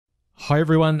Hi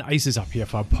everyone, Acesup here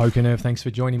for Poker. Thanks for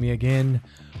joining me again.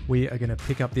 We are going to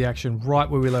pick up the action right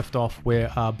where we left off, where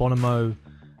Bonomo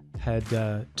had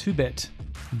 2-bet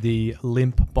the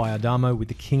limp by Addamo with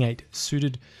the King 8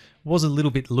 suited. Was a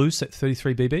little bit loose at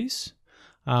 33 BBs.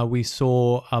 We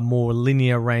saw a more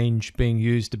linear range being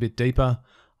used a bit deeper.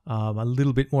 A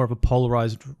little bit more of a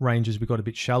polarized range as we got a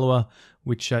bit shallower,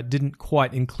 which didn't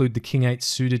quite include the King 8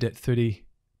 suited at 30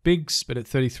 bigs, but at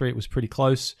 33 it was pretty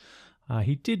close.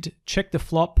 He did check the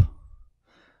flop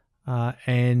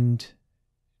and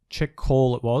check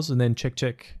call it was, and then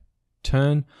check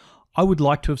turn. I would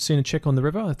like to have seen a check on the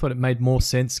river. I thought it made more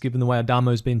sense given the way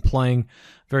Addamo's been playing.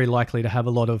 Very likely to have a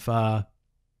lot of 6-7,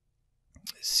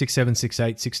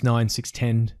 6-8,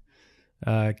 6-9,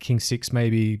 6-10, King 6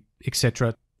 maybe,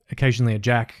 etc. Occasionally a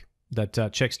jack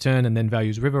that checks turn and then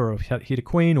values river, or hit a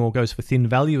queen, or goes for thin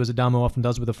value as Addamo often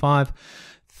does with a 5.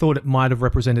 Thought it might have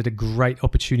represented a great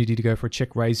opportunity to go for a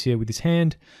check raise here with his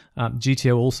hand.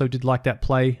 GTO also did like that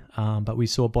play, but we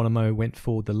saw Bonomo went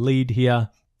for the lead here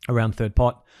around third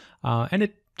pot.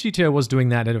 And GTO was doing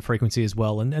that at a frequency as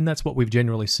well. And that's what we've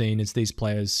generally seen, is these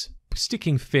players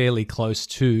sticking fairly close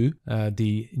to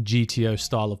the GTO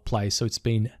style of play. So it's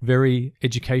been very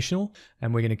educational,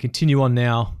 and we're going to continue on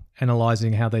now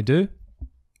analyzing how they do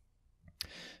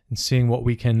and seeing what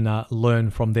we can learn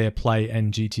from their play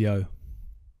and GTO.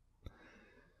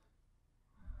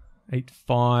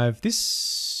 8-5.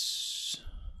 This,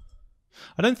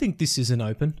 I don't think this is an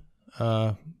open.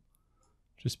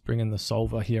 Just bring in the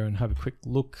solver here and have a quick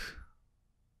look.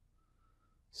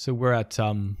 So we're at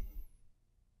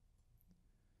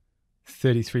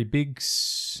 33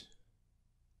 bigs.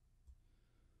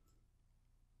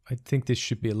 I think this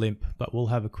should be a limp, but we'll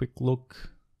have a quick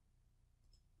look.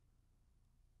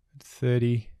 At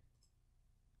 30.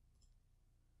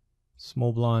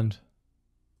 Small blind.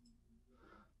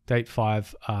 Date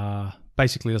 5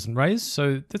 basically doesn't raise,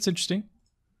 so that's interesting.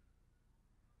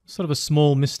 Sort of a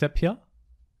small misstep here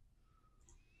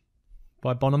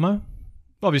by Bonomo.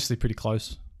 Obviously pretty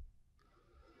close.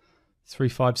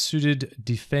 3-5 suited,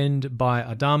 defend by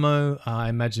Addamo. I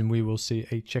imagine we will see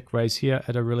a check raise here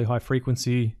at a really high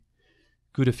frequency.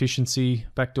 Good efficiency.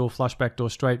 Backdoor flush, backdoor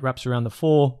straight, wraps around the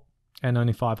 4 and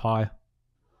only 5 high.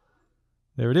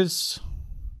 There it is.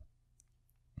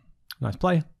 Nice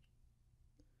play.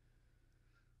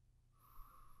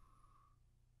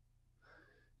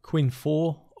 Queen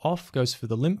 4 off, goes for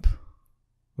the limp.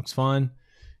 Looks fine.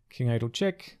 King 8 will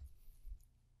check.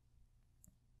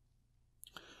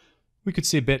 We could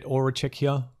see a bet or a check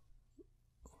here.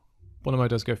 Bonomo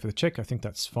does go for the check. I think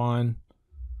that's fine.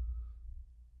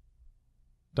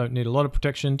 Don't need a lot of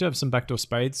protection. Do have some backdoor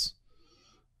spades.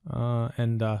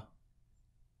 And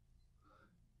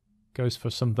goes for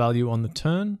some value on the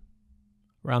turn.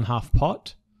 Around half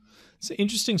pot. It's an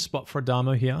interesting spot for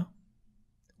Addamo here.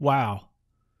 Wow.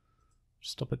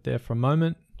 Stop it there for a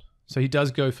moment. So he does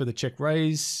go for the check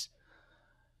raise.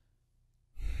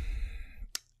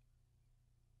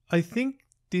 I think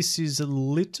this is a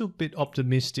little bit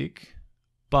optimistic,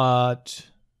 but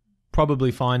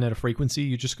probably fine at a frequency.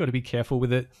 You just got to be careful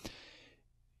with it.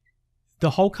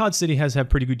 The whole cards that he has have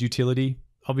pretty good utility.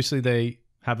 Obviously, they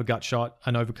have a gut shot,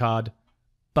 an overcard,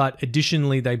 but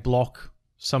additionally, they block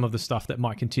some of the stuff that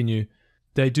might continue.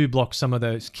 They do block some of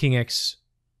those King X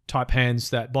type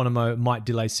hands that Bonomo might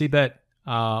delay c-bet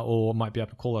or might be able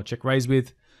to call or check raise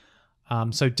with.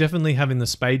 So definitely having the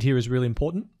spade here is really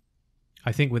important.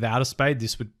 I think without a spade,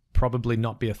 this would probably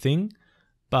not be a thing.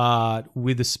 But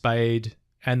with a spade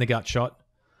and the gut shot,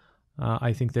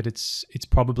 I think that it's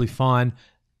probably fine.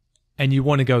 And you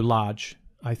want to go large.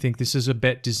 I think this is a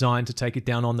bet designed to take it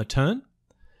down on the turn.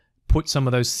 Put some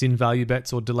of those thin value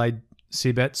bets or delayed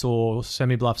c-bets or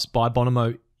semi-bluffs by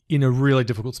Bonomo in a really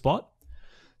difficult spot.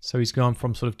 So he's gone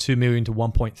from sort of 2 million to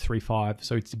 1.35.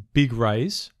 So it's a big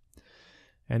raise.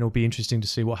 And it'll be interesting to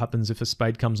see what happens if a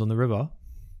spade comes on the river,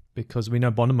 because we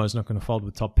know Bonomo's not going to fold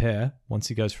with top pair once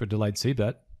he goes for a delayed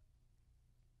c-bet.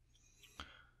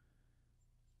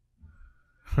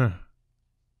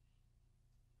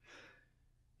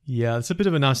 Yeah, it's a bit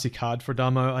of a nasty card for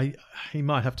Addamo. He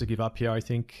might have to give up here, I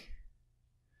think.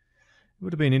 It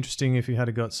would have been interesting if he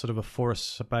had got sort of a 4 of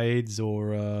spades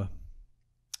or a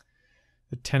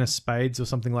 10 of spades or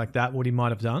something like that, what he might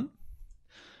have done.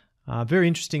 Very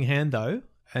interesting hand though,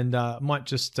 and might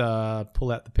just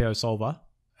pull out the PO solver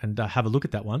and have a look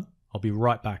at that one. I'll be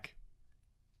right back.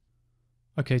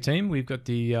 Okay team, we've got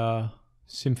the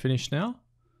sim finished now.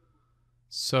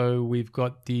 So we've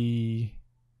got the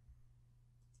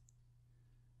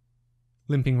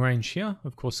limping range here.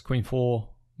 Of course, Queen 4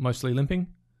 mostly limping.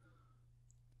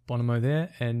 Bonomo there,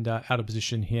 and out of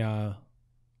position here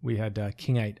we had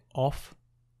king 8 off.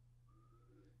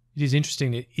 It is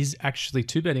interesting, it is actually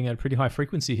 2-betting at a pretty high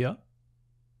frequency here.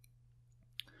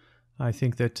 I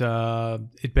think that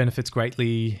it benefits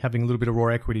greatly having a little bit of raw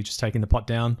equity, just taking the pot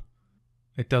down.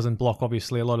 It doesn't block,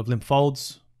 obviously, a lot of limp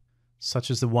folds,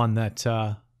 such as the one that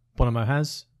Bonomo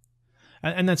has.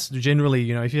 And that's generally,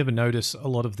 you know, if you ever notice a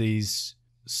lot of these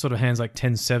sort of hands like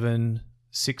 10-7,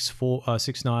 6-4,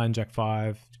 6-9,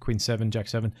 Jack-5, Queen-7,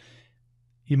 Jack-7,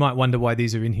 you might wonder why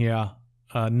these are in here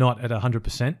not at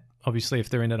 100%. Obviously, if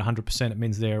they're in at 100%, it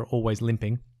means they're always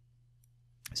limping.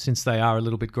 Since they are a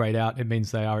little bit grayed out, it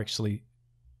means they are actually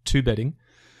 2-betting.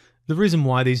 The reason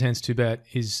why these hands 2-bet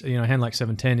is, you know, a hand like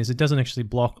 7-10 is it doesn't actually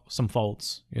block some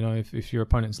folds. You know, if your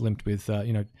opponent's limped with,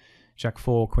 you know,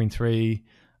 Jack-4, Queen-3,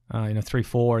 you know,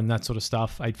 3-4 and that sort of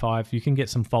stuff, 8-5, you can get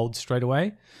some folds straight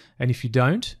away. And if you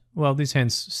don't, well, these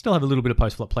hands still have a little bit of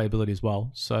post-flop playability as well.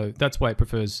 So that's why it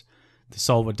prefers the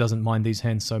solver doesn't mind these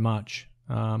hands so much,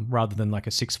 rather than like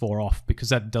a 6-4 off, because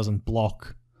that doesn't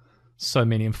block so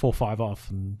many, and 4-5 off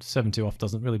and 7-2 off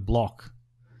doesn't really block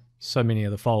so many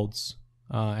of the folds,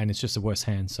 and it's just a worse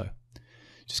hand. So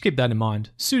just keep that in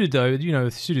mind. Suited though, you know,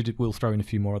 suited it will throw in a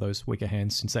few more of those weaker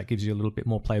hands, since that gives you a little bit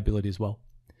more playability as well.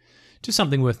 Just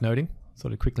something worth noting,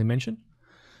 thought I'd quickly mention.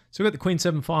 So we've got the Queen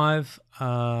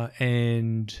 7-5,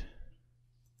 and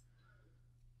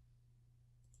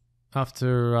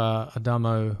after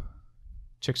Addamo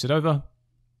checks it over,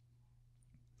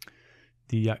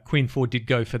 the Queen 4 did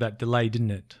go for that delay,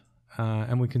 didn't it?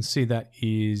 And we can see that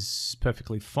is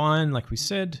perfectly fine, like we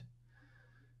said.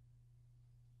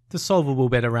 The solver will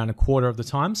bet around a quarter of the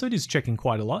time, so it is checking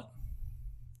quite a lot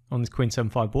on this Queen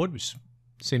 7-5 board, which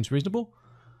seems reasonable.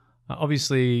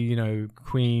 Obviously, you know,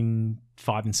 Queen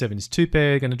 5 and 7 is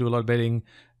 2-pair, going to do a lot of betting,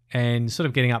 and sort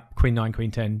of getting up Queen 9,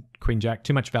 Queen 10, Queen Jack,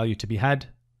 too much value to be had,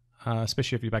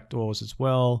 especially if you backdoors as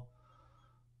well.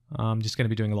 Just going to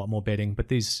be doing a lot more betting, but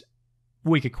these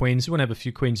weaker queens, you want to have a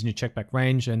few queens in your check back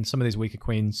range, and some of these weaker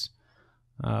queens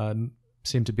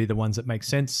seem to be the ones that make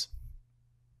sense.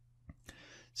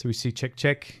 So we see check,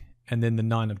 check, and then the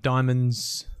 9 of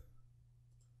diamonds.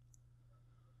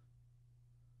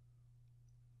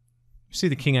 We see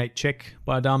the King 8 check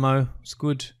by Addamo. It's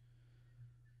good.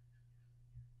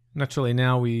 Naturally,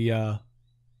 now we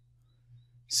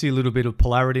see a little bit of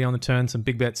polarity on the turn, some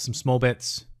big bets, some small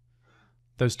bets.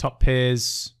 Those top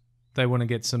pairs, they want to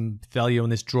get some value on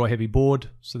this draw-heavy board,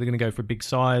 so they're going to go for a big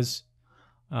size.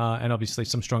 And obviously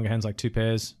some stronger hands like 2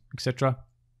 pairs, etc.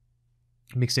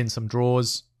 Mix in some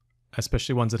draws,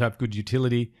 especially ones that have good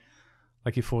utility,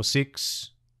 like your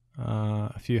 4-6.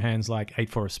 A few hands like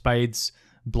 8-4 of spades,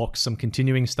 blocks some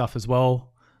continuing stuff as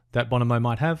well that Bonomo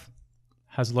might have.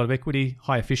 Has a lot of equity,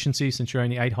 high efficiency since you're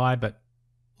only 8 high, but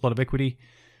a lot of equity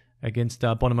against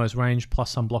Bonomo's range,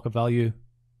 plus some blocker value.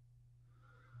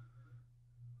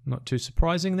 Not too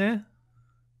surprising there.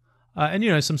 And,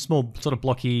 you know, some small sort of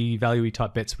blocky, value-y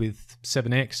type bets with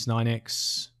 7x,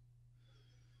 9x.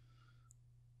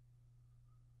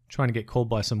 Trying to get called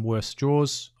by some worse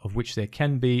draws, of which there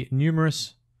can be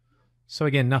numerous. So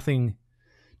again, nothing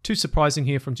too surprising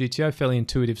here from GTO, fairly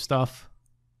intuitive stuff.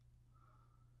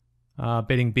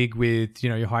 Betting big with, you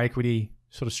know, your high equity,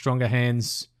 sort of stronger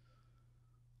hands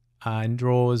and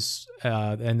draws,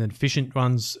 and then efficient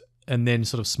runs, and then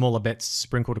sort of smaller bets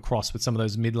sprinkled across with some of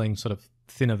those middling sort of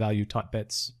thinner value type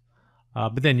bets.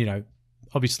 But then, you know,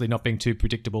 obviously not being too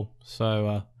predictable.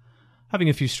 So having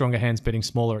a few stronger hands betting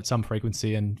smaller at some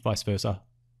frequency and vice versa.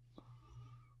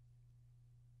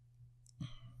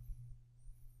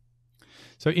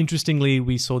 So interestingly,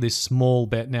 we saw this small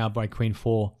bet now by Queen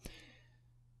 4.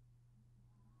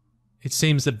 It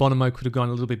seems that Bonomo could have gone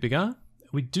a little bit bigger.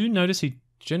 We do notice he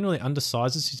generally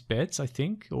undersizes his bets, I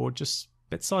think, or just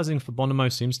bet sizing for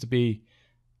Bonomo seems to be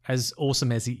as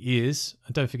awesome as he is.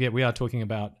 And don't forget, we are talking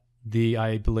about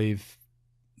I believe,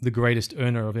 the greatest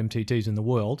earner of MTTs in the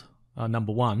world,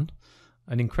 number one,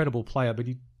 an incredible player. But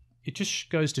it just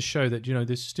goes to show that, you know,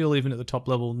 there's still, even at the top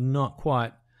level, not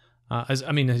quite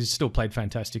he's still played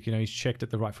fantastic. You know, he's checked at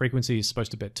the right frequency. He's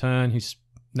supposed to bet turn. He's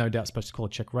no doubt supposed to call a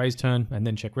check raise turn and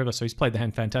then check river. So he's played the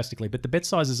hand fantastically. But the bet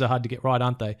sizes are hard to get right,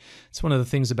 aren't they? It's one of the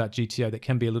things about GTO that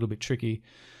can be a little bit tricky.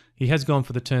 He has gone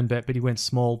for the turn bet, but he went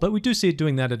small. But we do see it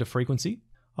doing that at a frequency.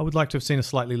 I would like to have seen a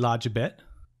slightly larger bet.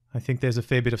 I think there's a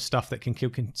fair bit of stuff that can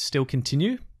still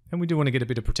continue, and we do want to get a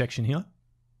bit of protection here.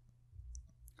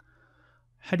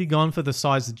 Had he gone for the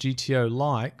size that GTO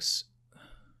likes,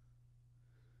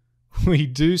 we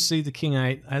do see the King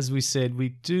 8, as we said, we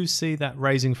do see that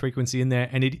raising frequency in there,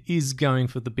 and it is going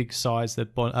for the big size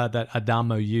that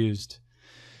Addamo used.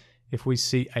 If we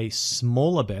see a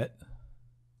smaller bet,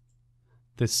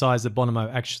 the size that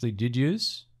Bonomo actually did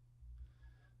use,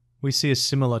 we see a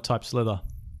similar type slither.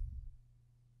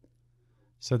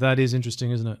 So that is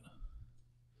interesting, isn't it?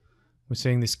 We're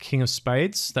seeing this king of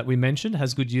spades that we mentioned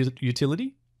has good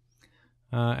utility.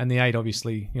 And the 8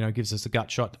 obviously, gives us a gut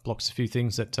shot, blocks a few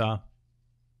things that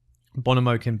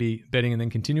Bonomo can be betting and then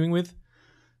continuing with.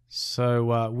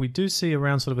 So we do see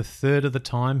around sort of a third of the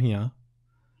time here,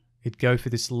 it go for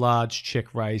this large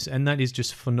check raise. And that is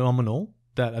just phenomenal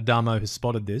that Addamo has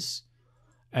spotted this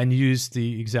and used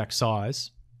the exact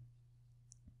size.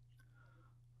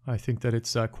 I think that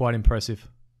it's quite impressive.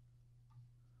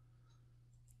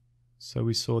 So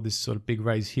we saw this sort of big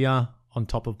raise here on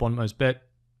top of Bonomo's bet.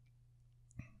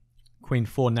 Queen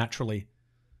 4 naturally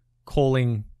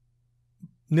calling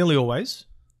nearly always.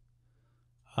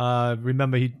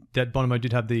 Remember that Bonomo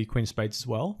did have the queen of spades as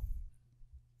well.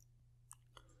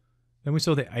 Then we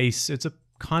saw the ace. It's a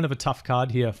kind of a tough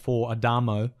card here for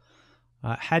Addamo.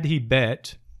 Had he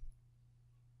bet,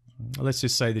 let's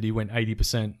just say that he went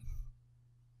 80%.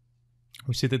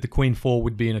 We see that the queen 4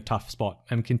 would be in a tough spot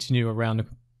and continue around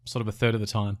sort of a third of the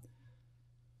time.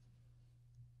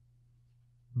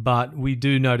 But we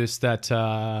do notice that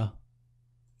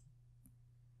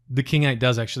the king 8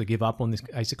 does actually give up on this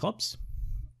ace of clubs.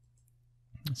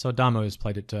 So Addamo has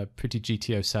played it pretty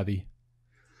GTO savvy.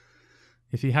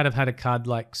 If he had have had a card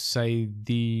like, say,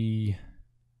 the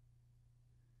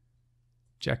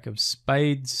jack of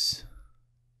spades,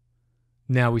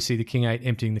 now we see the king 8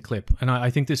 emptying the clip. And I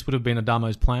think this would have been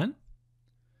Addamo's plan.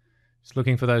 Just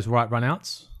looking for those right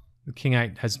runouts. The king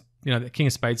 8 has, the king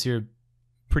of spades here,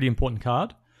 pretty important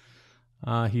card.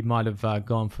 He might have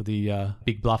gone for the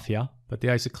big bluff here, but the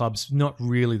ace of clubs, not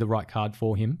really the right card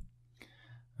for him.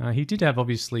 He did have,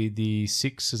 obviously, the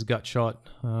 6 as a gut shot.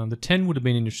 The 10 would have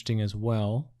been interesting as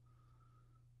well.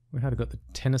 We had got the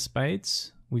 10 of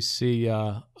spades. We see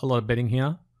a lot of betting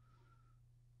here.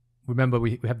 Remember,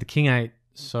 we have the king 8,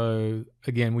 so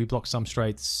again, we block some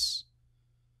straights.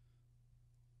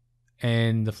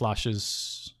 And the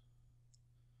flushes,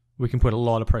 we can put a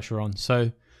lot of pressure on.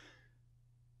 So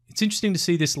it's interesting to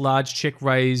see this large check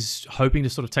raise, hoping to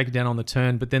sort of take it down on the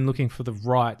turn, but then looking for the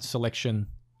right selection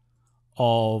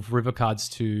of river cards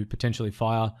to potentially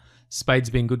fire. Spades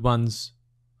being good ones.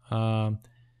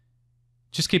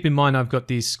 Just keep in mind I've got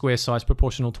these square size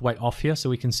proportional to weight off here, so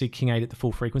we can see king 8 at the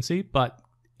full frequency, but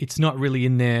it's not really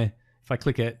in there. If I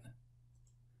click it,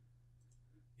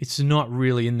 it's not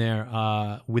really in there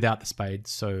without the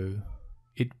spades, so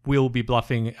it will be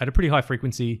bluffing at a pretty high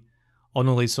frequency on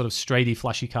all these sort of straighty,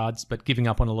 flushy cards, but giving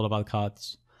up on a lot of other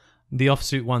cards. The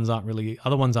offsuit ones aren't really,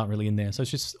 other ones aren't really in there, so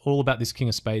it's just all about this king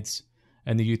of spades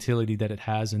and the utility that it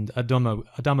has, and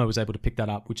Addamo was able to pick that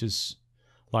up, which is,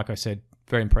 like I said,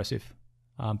 very impressive.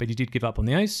 But he did give up on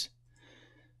the ace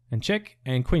and check,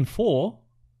 and queen 4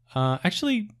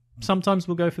 actually sometimes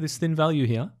we'll go for this thin value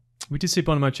here. We did see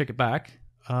Bonomo check it back,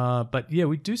 but yeah,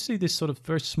 we do see this sort of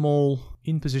very small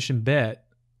in position bet,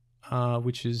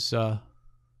 which is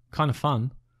kind of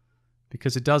fun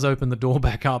because it does open the door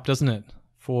back up, doesn't it,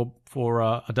 for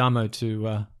Addamo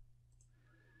to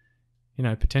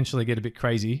potentially get a bit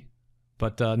crazy,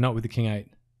 but not with the king 8.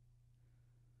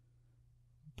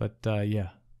 But yeah,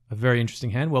 a very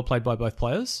interesting hand, well played by both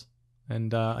players,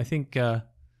 and I think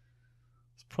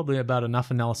it's probably about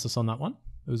enough analysis on that one.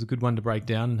 It was a good one to break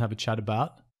down and have a chat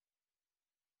about.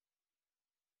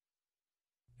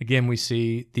 Again, we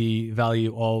see the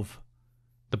value of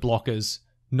the blockers,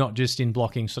 not just in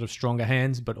blocking sort of stronger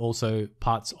hands, but also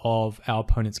parts of our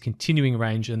opponent's continuing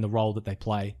range and the role that they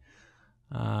play.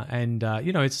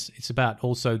 It's about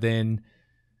also then,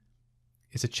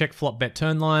 it's a check flop bet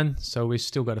turn line, so we've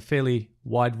still got a fairly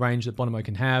wide range that Bonomo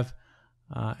can have,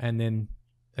 and then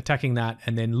attacking that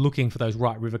and then looking for those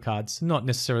right river cards, not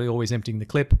necessarily always emptying the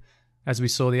clip. As we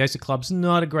saw, the ace of clubs,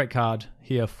 not a great card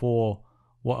here for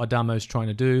what Addamo's trying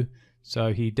to do,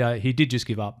 so he did just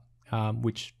give up,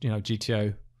 which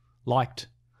GTO liked.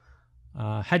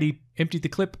 Had he emptied the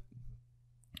clip,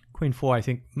 queen 4 I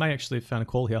think may actually have found a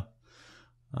call here.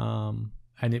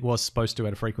 And it was supposed to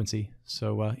at a frequency.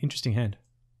 So interesting hand.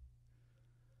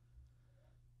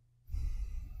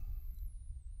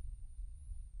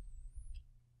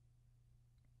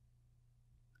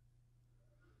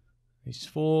 Ace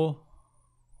 4.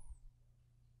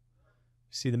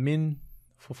 See the min,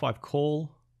 4-5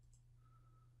 call.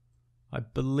 I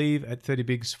believe at 30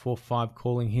 bigs, 4-5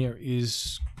 calling here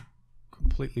is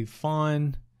completely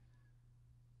fine.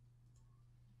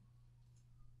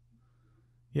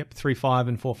 Yep, 3-5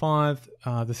 and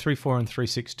 4-5. The 3-4 and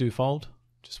 3-6 do fold.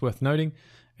 Just worth noting.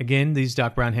 Again, these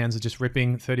dark brown hands are just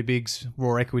ripping. 30 bigs,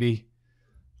 raw equity.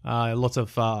 Lots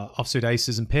of offsuit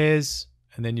aces and pairs.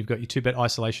 And then you've got your 2-bet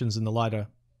isolations and the lighter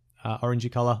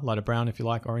orangey color, lighter brown if you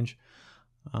like orange.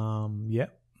 Yeah.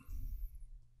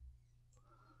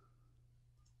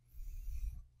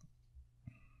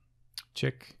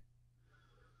 Check.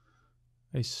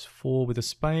 Ace 4 with a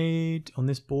spade. On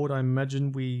this board, I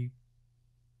imagine we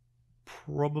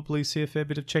probably see a fair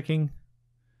bit of checking.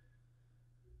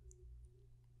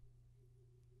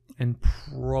 And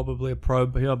probably a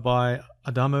probe here by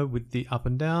Addamo with the up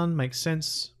and down. Makes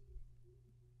sense.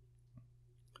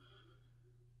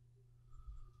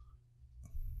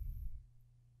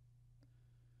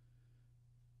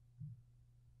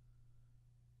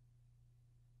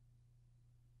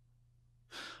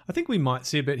 I think we might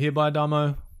see a bet here by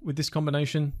Addamo with this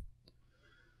combination.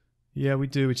 Yeah, we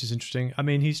do, which is interesting. I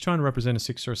mean, he's trying to represent a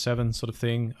 6 or a 7 sort of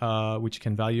thing, which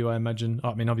can value, I imagine. Oh,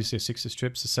 I mean, obviously a 6 is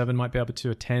trips, a 7 might be able to,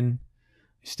 a 10.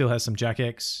 He still has some Jack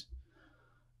X.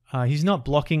 He's not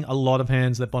blocking a lot of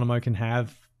hands that Bonomo can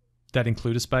have that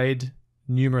include a spade,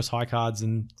 numerous high cards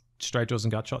and straight draws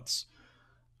and gut shots.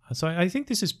 So I think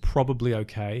this is probably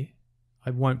okay. I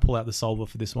won't pull out the solver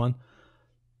for this one.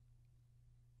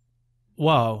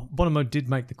 Wow, Bonomo did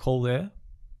make the call there.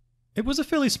 It was a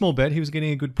fairly small bet. He was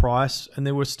getting a good price, and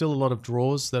there were still a lot of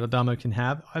draws that Addamo can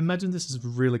have. I imagine this is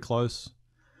really close.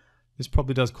 This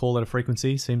probably does call at a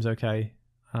frequency. Seems okay.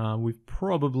 We've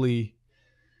probably...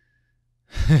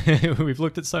 We've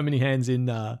looked at so many hands in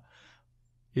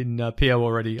PO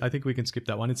already. I think we can skip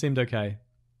that one. It seemed okay.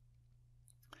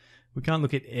 We can't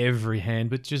look at every hand,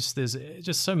 but there's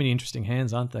just so many interesting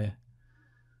hands, aren't there?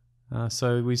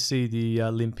 So we see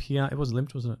the limp here. It was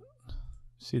limped, wasn't it?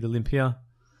 See the limp here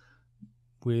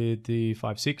with the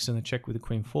 5-6 and the check with the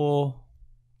Queen 4.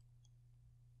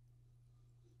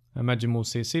 I imagine we'll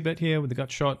see a C-bet here with the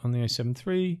gut shot on the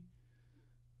A7-3.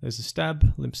 There's a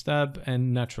stab, limp stab,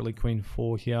 and naturally Queen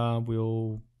 4 here.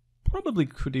 We'll probably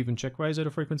could even check raise at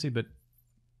a frequency, but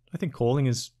I think calling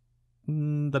is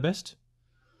the best.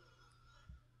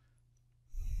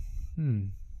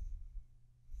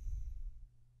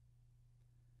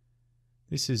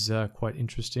 This is quite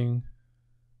interesting.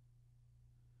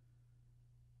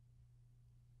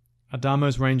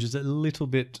 Addamo's range is a little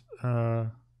bit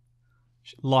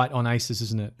light on aces,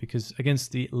 isn't it? Because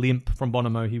against the limp from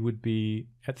Bonomo, he would be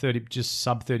at 30, just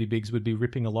sub 30 bigs, would be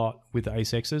ripping a lot with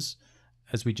ace X's,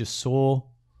 as we just saw.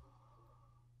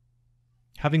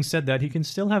 Having said that, he can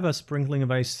still have a sprinkling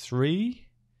of ace 3,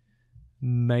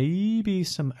 maybe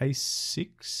some ace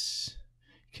 6.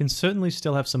 He can certainly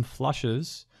still have some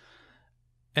flushes.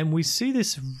 And we see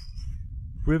this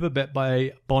river bet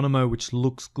by Bonomo, which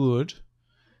looks good.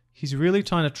 He's really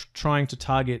trying to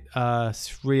target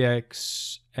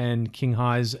 3x and king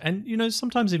highs, and you know,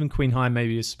 sometimes even queen high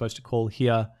maybe is supposed to call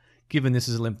here, given this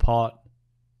is a limp pot.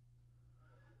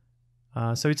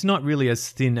 So it's not really as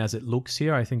thin as it looks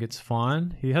here. I think it's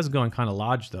fine. He has gone kind of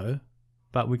large though,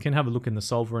 but we can have a look in the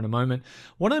solver in a moment.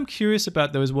 What I'm curious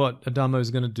about though is what Addamo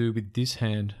is going to do with this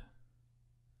hand,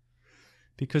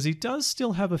 because he does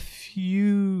still have a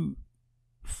few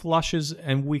flushes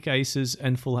and weak aces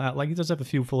and full house. Like he does have a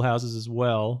few full houses as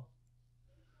well.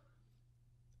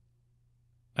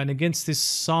 And against this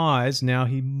size, now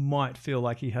he might feel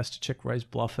like he has to check raise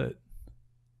bluff it.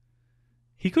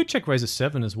 He could check raise a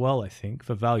 7 as well, I think,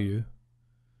 for value.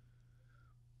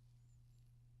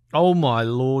 Oh my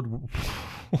lord.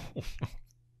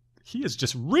 He has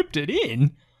just ripped it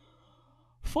in.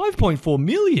 5.4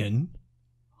 million?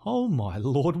 Oh my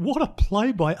lord, what a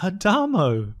play by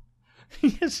Addamo.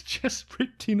 He has just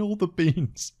ripped in all the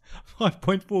beans.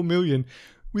 5.4 million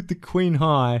with the queen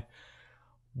high.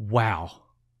 Wow.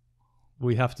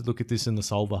 We have to look at this in the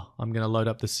solver. I'm going to load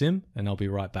up the sim and I'll be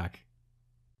right back.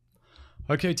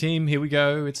 Okay team, here we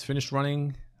go. It's finished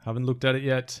running. Haven't looked at it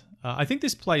yet. I think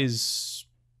this play is...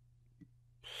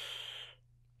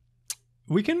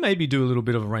 We can maybe do a little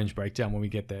bit of a range breakdown when we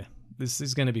get there. This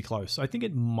is going to be close. I think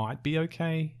it might be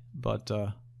okay, but...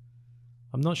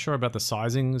 I'm not sure about the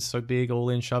sizing. It's so big, all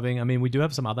in shoving. I mean, we do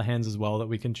have some other hands as well that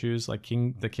we can choose, like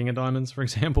the king of diamonds, for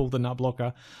example, the nut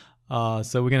blocker. So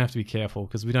we're going to have to be careful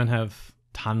because we don't have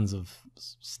tons of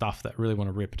stuff that really want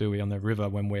to rip, do we, on the river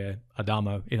when we're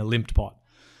Addamo in a limped pot.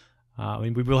 I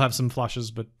mean, we will have some flushes,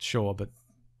 but sure, but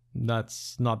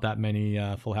that's not that many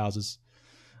full houses.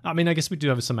 I mean, I guess we do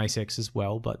have some ace X as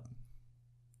well, but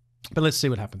let's see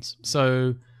what happens.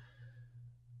 So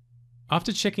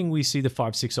after checking, we see the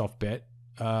 5-6 off bet.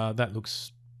 That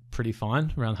looks pretty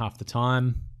fine, around half the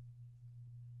time.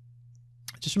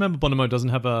 Just remember Bonomo doesn't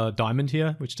have a diamond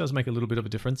here, which does make a little bit of a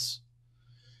difference.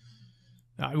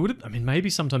 I mean, maybe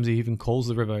sometimes he even calls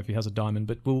the river if he has a diamond,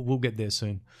 but we'll get there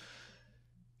soon.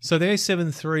 So the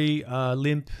A7-3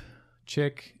 limp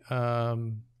check.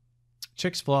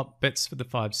 checks flop, bets for the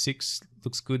 5-6,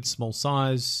 looks good, small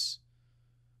size.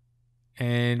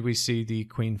 And we see the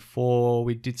queen 4.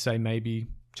 We did say maybe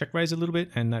check raise a little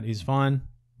bit, and that is fine.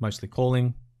 Mostly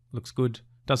calling, looks good.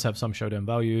 Does have some showdown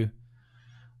value.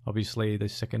 Obviously the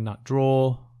second nut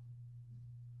draw.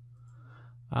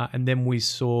 And then we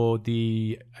saw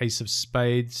the ace of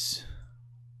spades.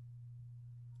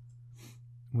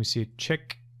 We see a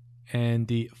check, and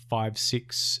the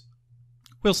 5-6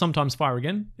 will sometimes fire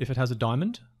again if it has a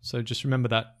diamond. So just remember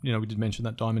that, we did mention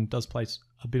that diamond does play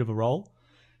a bit of a role.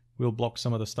 We'll block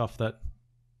some of the stuff that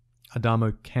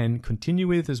Addamo can continue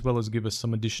with, as well as give us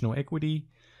some additional equity.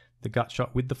 The gut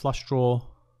shot with the flush draw.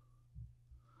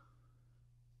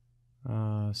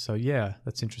 So yeah,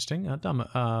 that's interesting.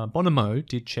 Bonomo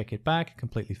did check it back,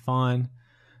 completely fine.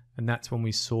 And that's when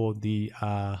we saw the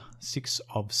 6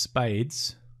 of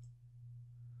spades.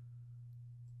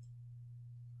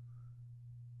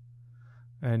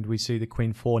 And we see the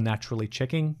queen 4 naturally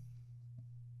checking.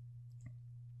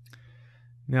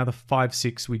 Now the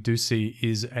 5-6 we do see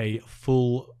is a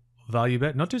full value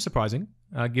bet. Not too surprising,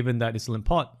 given that it's a limp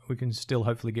pot. We can still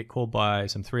hopefully get called by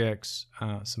some 3x,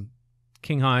 some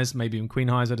king highs, maybe even queen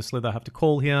highs at a slither have to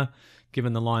call here,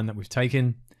 given the line that we've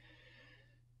taken.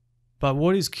 But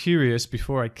what is curious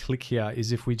before I click here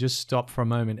is if we just stop for a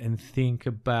moment and think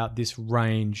about this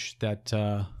range that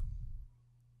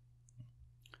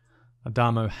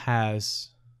Addamo has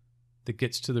that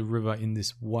gets to the river in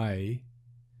this way.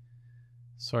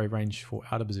 Sorry, range for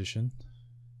out of position.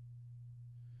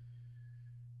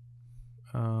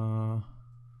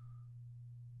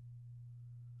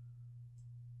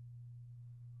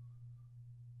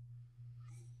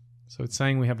 So it's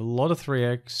saying we have a lot of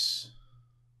 3x,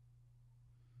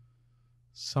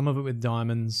 some of it with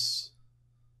diamonds.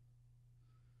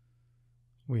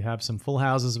 We have some full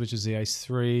houses, which is the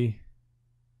ace-3.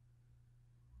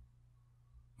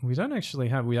 We don't actually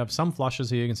have, we have some flushes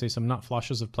here. You can see some nut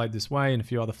flushes have played this way and a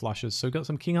few other flushes. So we've got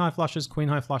some king high flushes, queen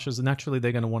high flushes, and naturally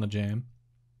they're going to want to jam.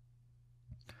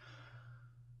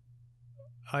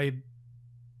 I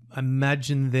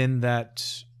imagine then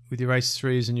that with your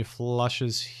ace-3s and your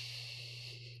flushes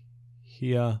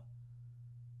here,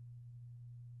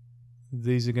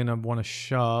 these are going to want to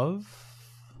shove.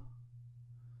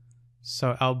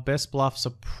 So our best bluffs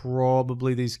are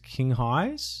probably these king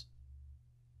highs.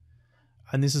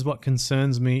 And this is what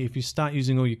concerns me. If you start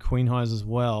using all your queen highs as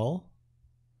well,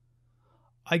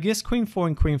 I guess queen 4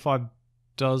 and queen 5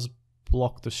 does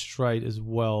block the straight as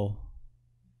well.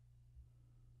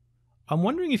 I'm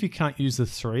wondering if you can't use the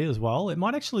 3 as well. It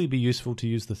might actually be useful to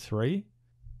use the 3.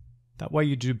 That way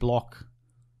you do block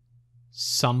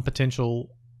some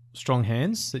potential strong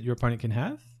hands that your opponent can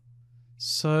have.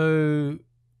 So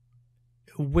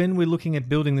when we're looking at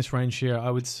building this range here,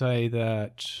 I would say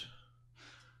that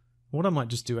what I might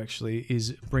just do actually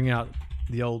is bring out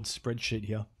the old spreadsheet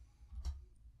here.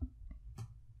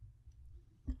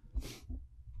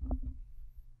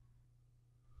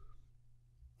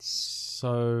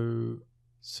 So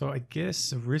I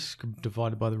guess the risk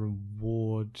divided by the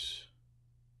reward.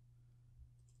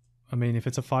 I mean, if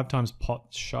it's a 5 times pot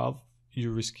shove,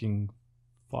 you're risking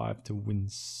 5 to win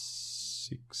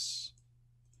 6.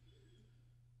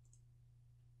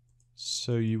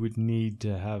 So you would need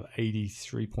to have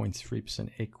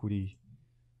 83.3% equity.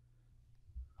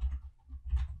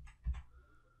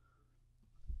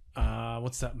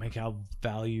 What's that make our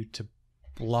value to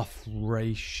bluff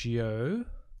ratio?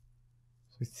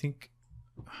 So I think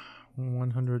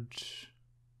 100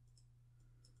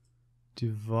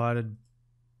 divided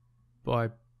by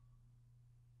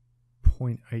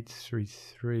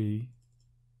 0.833.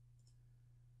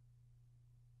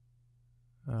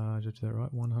 Did I do that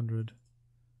right? 100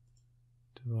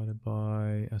 divided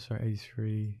by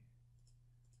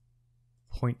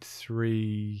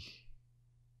 83.3.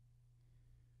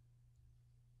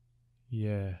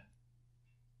 Yeah.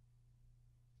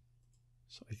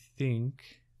 So I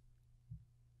think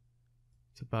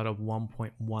it's about a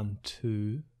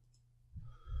 1.12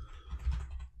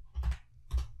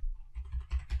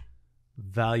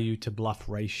 value to bluff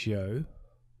ratio,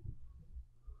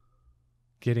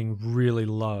 getting really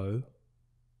low.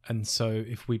 And so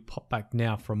if we pop back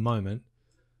now for a moment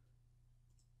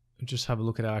and just have a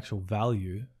look at our actual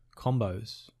value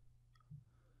combos,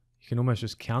 you can almost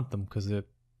just count them because there's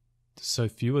so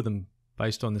few of them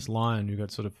based on this line. You've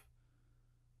got sort of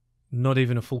not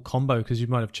even a full combo because you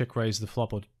might have check raised the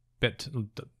flop or bet,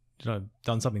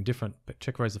 done something different, but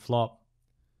check raised the flop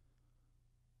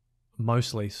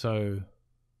mostly. So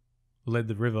led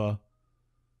the river.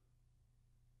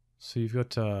 So you've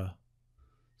got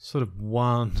sort of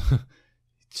 1,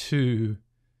 2,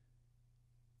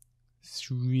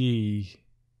 3,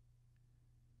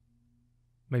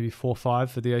 maybe 4,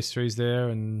 5 for the ace threes there,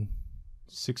 and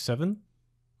 6, 7,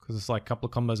 because it's like a couple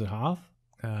of combos at half.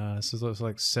 So there's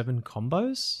like 7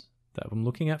 combos that I'm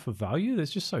looking at for value.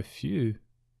 There's just so few.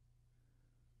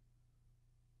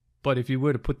 But if you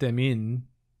were to put them in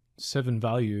 7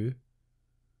 value,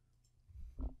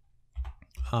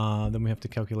 then we have to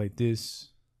calculate this.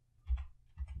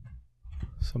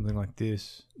 Something like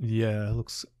this. Yeah, it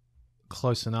looks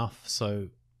close enough. So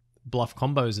bluff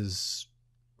combos is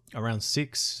around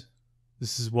 6.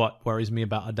 This is what worries me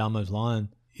about Addamo's line.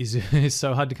 It's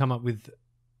so hard to come up with,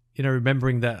 you know,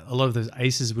 remembering that a lot of those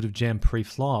aces would have jammed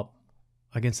pre-flop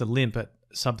against a limp at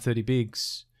sub 30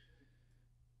 bigs.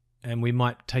 And we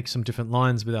might take some different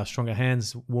lines with our stronger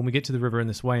hands when we get to the river in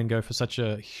this way and go for such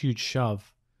a huge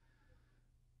shove.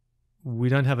 We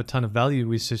don't have a ton of value.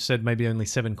 We just said maybe only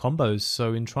 7 combos.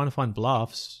 So in trying to find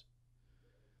bluffs,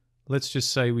 let's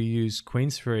just say we use queen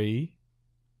 3.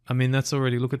 I mean, that's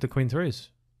already, look at the queen 3s.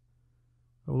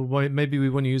 Well, maybe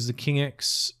we want to use the king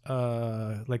X,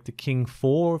 like the king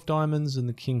 4 of diamonds and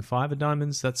the king 5 of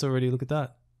diamonds. That's already, look at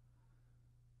that.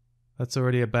 That's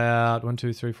already about 1,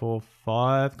 2, 3, 4,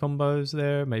 5 combos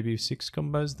there. Maybe 6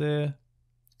 combos there.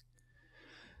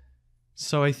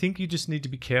 So I think you just need to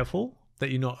be careful that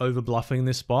you're not over bluffing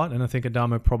this spot, and I think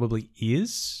Addamo probably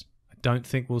is. I don't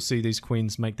think we'll see these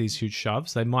queens make these huge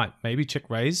shoves. They might maybe check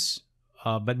raise,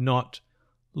 but not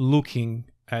looking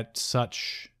at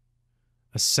such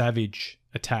a savage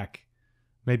attack.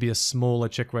 Maybe a smaller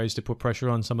check raise to put pressure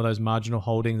on some of those marginal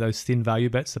holding, those thin value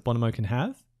bets that Bonomo can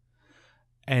have,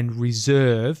 and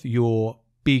reserve your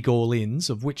big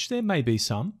all-ins, of which there may be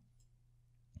some.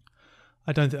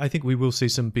 I think we will see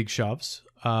some big shoves.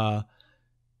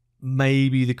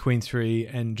 Maybe the queen 3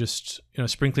 and just, you know,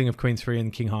 sprinkling of queen 3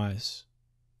 and king highs.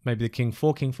 Maybe the king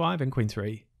 4, king 5 and queen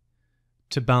 3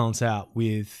 to balance out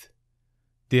with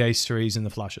the ace 3s and the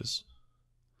flushes.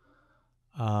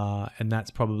 And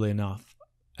that's probably enough.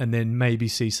 And then maybe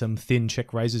see some thin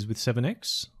check raises with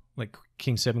 7x, like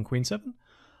king 7, queen 7,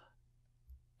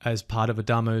 as part of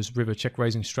Addamo's river check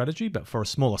raising strategy, but for a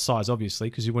smaller size, obviously,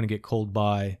 because you want to get called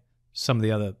by some of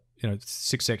the other, you know,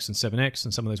 6x and 7x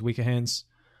and some of those weaker hands.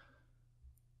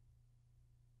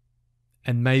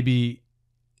 And maybe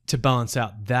to balance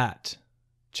out that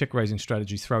check raising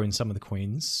strategy, throw in some of the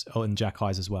queens and jack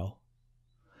highs as well.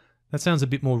 That sounds a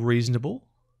bit more reasonable.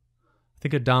 I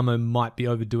think Addamo might be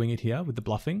overdoing it here with the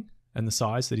bluffing and the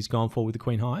size that he's gone for with the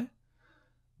queen high,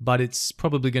 but it's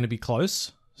probably going to be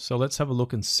close. So let's have a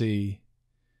look and see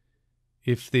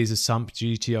if these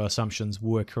GTO assumptions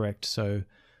were correct. So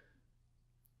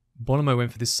Bonomo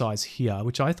went for this size here,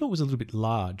 which I thought was a little bit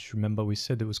large. Remember, we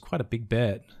said it was quite a big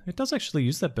bet. It does actually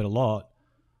use that bet a lot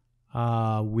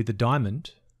with a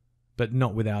diamond, but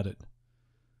not without it.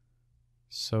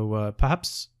 So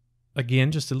perhaps,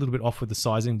 again, just a little bit off with the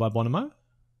sizing by Bonomo.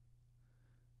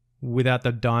 Without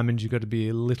that diamond, you've got to be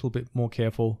a little bit more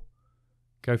careful.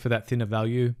 Go for that thinner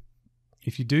value.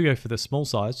 If you do go for the small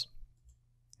size,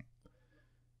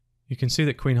 you can see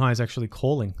that queen high is actually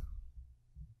calling.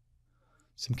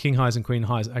 Some king highs and queen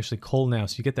highs actually call now,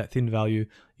 so you get that thin value.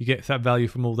 You get that value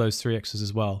from all those 3x's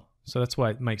as well. So that's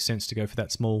why it makes sense to go for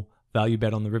that small value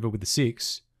bet on the river with the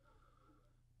 6.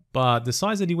 But the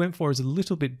size that he went for is a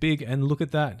little bit big, and look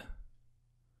at that.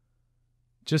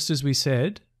 Just as we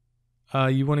said,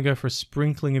 you want to go for a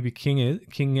sprinkling of your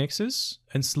king X's,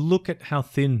 and look at how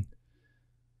thin.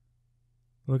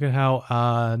 Look at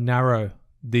how narrow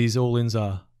these all-ins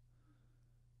are.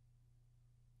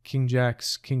 King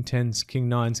jacks, king 10s, king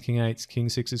 9s, king 8s, king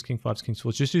 6s, king 5s, king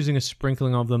 4s. Just using a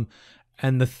sprinkling of them.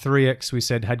 And the 3x we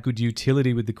said had good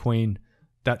utility with the queen.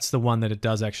 That's the one that it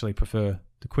does actually prefer.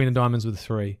 The queen of diamonds with a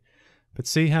 3. But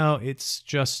see how it's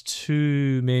just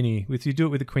too many. If you do it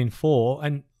with the queen 4,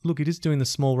 and look, it is doing the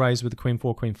small raise with the queen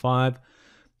 4, queen 5.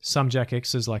 Some jack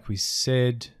X's like we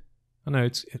said. I know,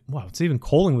 wow, it's even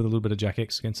calling with a little bit of jack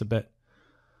X against a bet.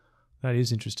 That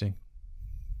is interesting.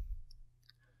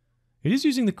 It is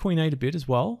using the queen 8 a bit as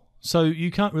well. So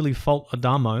you can't really fault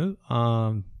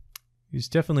Addamo. He's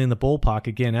definitely in the ballpark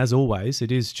again, as always.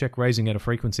 It is check raising at a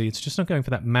frequency. It's just not going for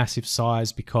that massive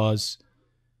size because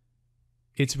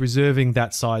it's reserving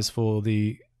that size for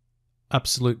the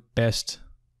absolute best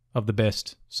of the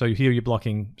best. So here you're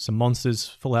blocking some monsters,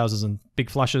 full houses and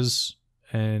big flushes,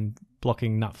 and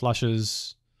blocking nut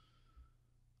flushes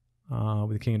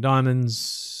with the king of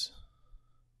diamonds.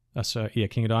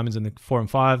 King of diamonds and the 4 and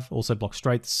 5 also block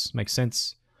straights. Makes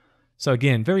sense. So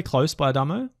again, very close by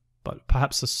Addamo, but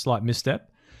perhaps a slight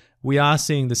misstep. We are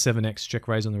seeing the 7x check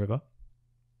raise on the river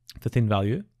for thin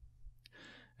value.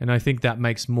 And I think that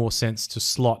makes more sense to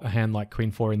slot a hand like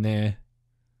Queen 4 in there,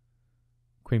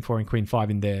 Queen 4 and Queen 5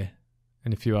 in there,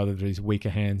 and a few other of these weaker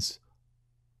hands.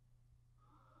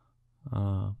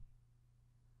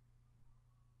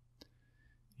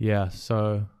 Yeah,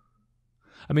 so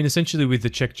I mean, essentially with the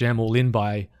check jam all in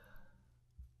by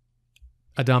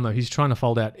Addamo, he's trying to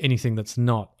fold out anything that's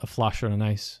not a flush or an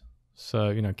ace. So,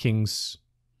 you know, kings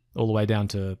all the way down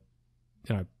to,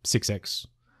 you know, 6x,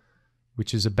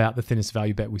 which is about the thinnest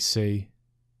value bet we see.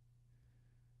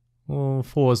 Well,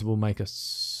 fours will make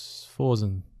us fours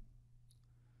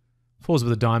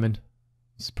with a diamond.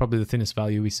 It's probably the thinnest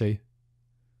value we see.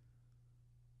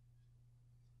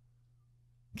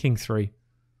 King 3,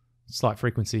 slight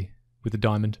frequency with a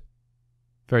diamond,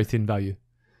 very thin value.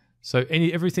 So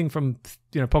everything from,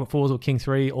 you know, pocket fours or king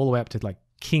 3 all the way up to like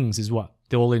kings is what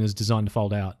the all-in is designed to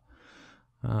fold out.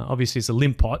 Obviously, it's a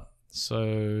limp pot,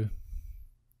 so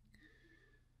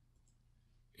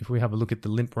if we have a look at the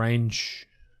limp range,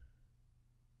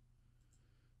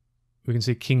 we can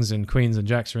see kings and queens and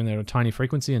jacks are in there at a tiny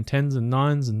frequency, and 10s and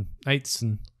 9s and 8s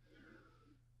and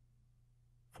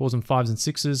 4s and 5s and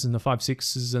 6s and the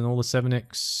 5-6s and all the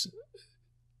 7x,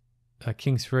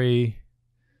 king 3.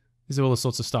 These are all the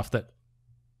sorts of stuff that,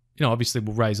 you know, obviously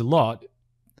will raise a lot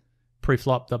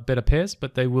pre-flop, the better pairs,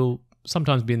 but they will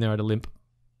sometimes be in there at a limp,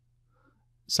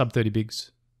 sub 30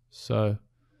 bigs. So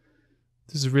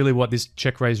this is really what this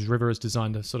check raise river is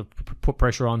designed to sort of put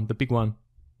pressure on, the big one.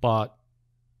 But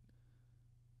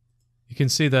you can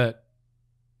see that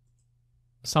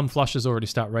some flushes already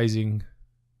start raising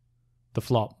the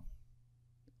flop.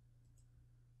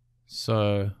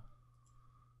 So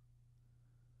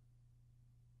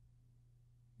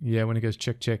yeah, when it goes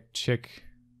check, check, check,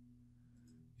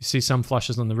 you see some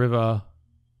flushes on the river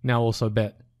now also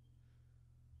bet.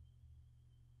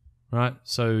 Right?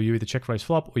 So you either check raise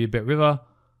flop or you bet river.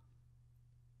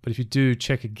 But if you do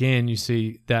check again, you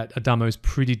see that Addamo is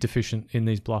pretty deficient in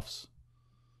these bluffs,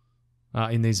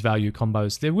 in these value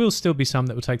combos. There will still be some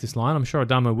that will take this line. I'm sure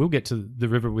Addamo will get to the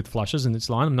river with flushes in this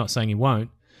line. I'm not saying he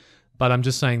won't, but I'm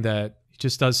just saying that he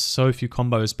just does so few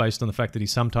combos based on the fact that he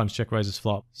sometimes check raises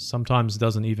flop, sometimes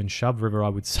doesn't even shove river, I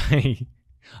would say.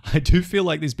 I do feel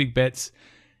like these big bets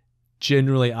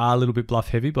generally are a little bit bluff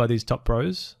heavy by these top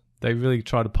pros. They really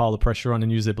try to pile the pressure on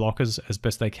and use their blockers as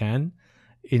best they can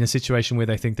in a situation where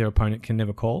they think their opponent can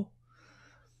never call.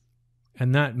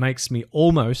 And that makes me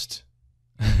almost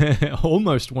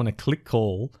want to click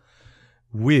call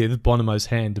with Bonomo's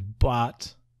hand.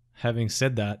 But having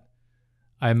said that,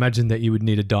 I imagine that you would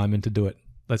need a diamond to do it.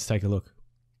 Let's take a look.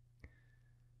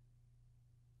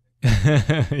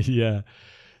 Yeah.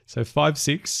 So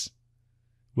 5-6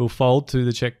 will fold to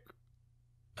the check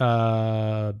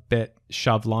bet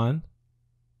shove line,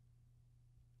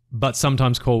 but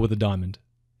sometimes call with a diamond.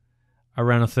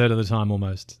 Around a third of the time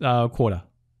almost. A quarter.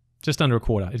 Just under a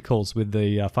quarter. It calls with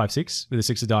the 5-6, with the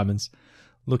 6 of diamonds,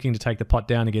 looking to take the pot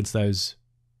down against those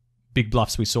big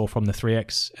bluffs we saw from the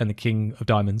 3x and the king of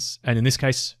diamonds. And in this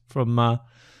case, from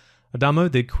Addamo,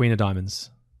 the queen of diamonds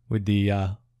with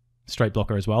the straight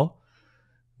blocker as well.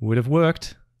 Would have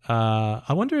worked.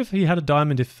 I wonder if he had a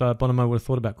diamond, if Bonomo would have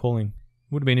thought about calling.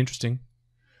 Would have been interesting.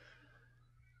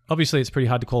 Obviously, it's pretty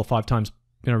hard to call a 5 times,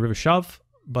 you know, river shove.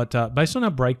 But based on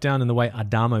our breakdown and the way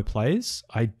Addamo plays,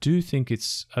 I do think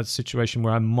it's a situation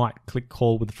where I might click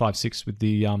call with the 5-6 with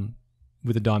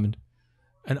the diamond.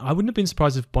 And I wouldn't have been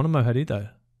surprised if Bonomo had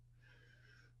either.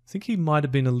 I think he might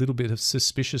have been a little bit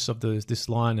suspicious of this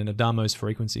line and Addamo's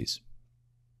frequencies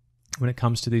when it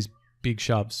comes to these big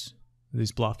shoves,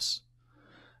 these bluffs.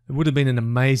 It would have been an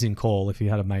amazing call if he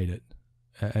had made it.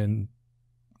 And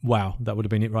wow, that would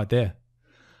have been it right there.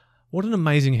 What an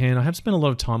amazing hand. I have spent a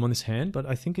lot of time on this hand, but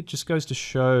I think it just goes to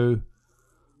show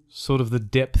sort of the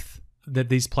depth that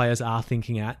these players are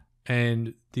thinking at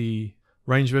and the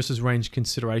range versus range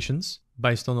considerations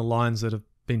based on the lines that have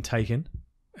been taken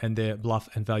and their bluff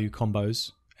and value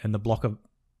combos and the block of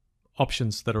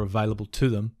options that are available to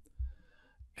them.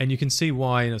 And you can see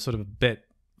why in a sort of a bet,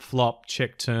 flop,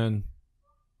 check, turn,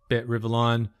 bet, river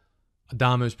line,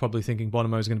 Addamo is probably thinking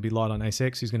Bonomo is going to be light on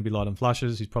ace-x, he's going to be light on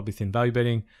flushes, he's probably thin value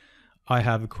betting. I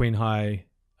have a queen high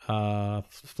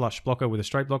flush blocker with a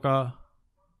straight blocker.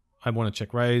 I want to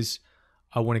check raise.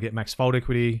 I want to get max fold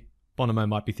equity. Bonomo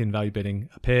might be thin value betting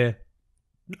a pair.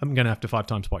 I'm going to have to 5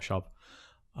 times spot shove.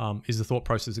 Is the thought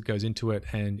process that goes into it,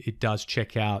 and it does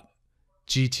check out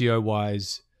GTO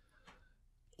wise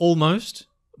almost,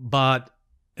 but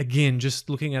again, just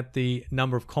looking at the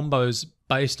number of combos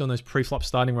based on those pre-flop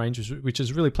starting ranges, which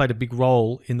has really played a big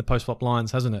role in the post-flop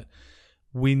lines, hasn't it?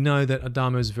 We know that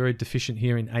Addamo is very deficient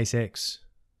here in ace-x.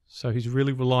 So he's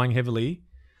really relying heavily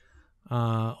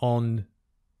on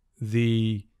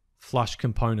the flush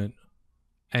component.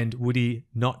 And would he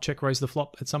not check raise the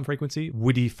flop at some frequency?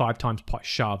 Would he 5 times pot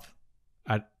shove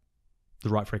at the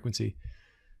right frequency?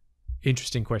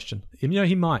 Interesting question. You know,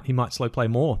 he might slow play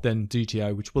more than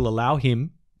GTO, which will allow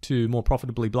him to more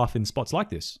profitably bluff in spots like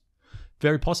this.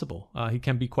 Very possible. He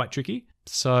can be quite tricky,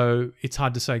 so it's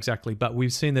hard to say exactly, but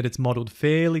we've seen that it's modeled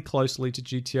fairly closely to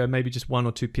GTO, maybe just 1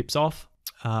 or 2 pips off,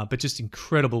 but just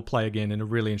incredible play again and a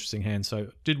really interesting hand. So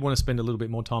did want to spend a little bit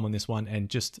more time on this one, and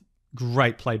just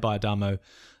great play by Addamo,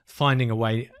 finding a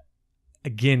way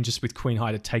again just with queen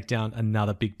high to take down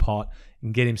another big pot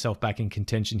and get himself back in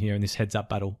contention here in this heads up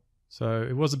battle. So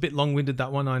it was a bit long-winded,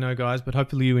 that one, I know, guys, but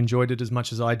hopefully you enjoyed it as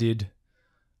much as I did.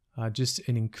 Just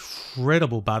an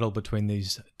incredible battle between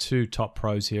these two top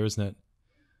pros here, isn't it?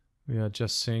 We are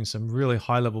just seeing some really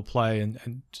high-level play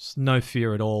and just no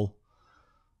fear at all,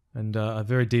 and a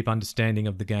very deep understanding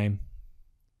of the game.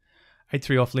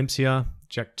 8-3 off limps here,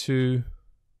 Jack 2.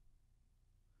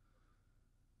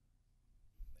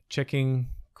 Checking,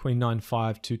 Queen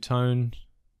 9-5, two-tone.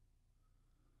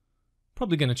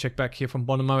 Probably going to check back here from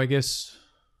Bonomo, I guess.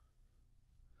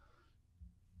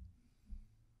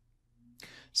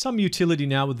 Some utility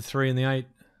now with the 3 and the 8.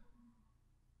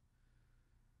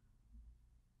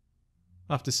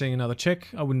 After seeing another check,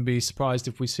 I wouldn't be surprised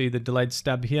if we see the delayed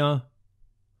stab here.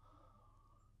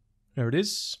 There it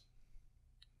is.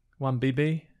 1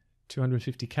 BB,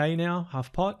 250k now,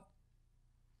 half pot.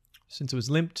 Since it was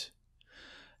limped.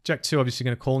 Jack 2 obviously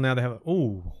going to call now. They have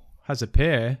has a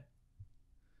pair.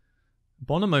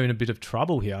 Bonomo in a bit of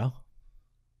trouble here.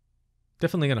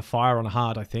 Definitely going to fire on a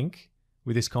heart, I think,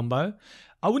 with this combo.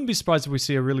 I wouldn't be surprised if we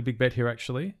see a really big bet here,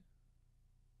 actually.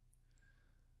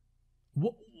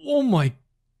 Oh my...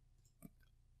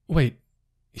 Wait,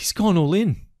 he's gone all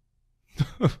in.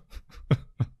 I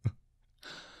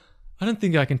don't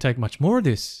think I can take much more of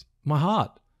this. My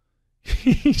heart.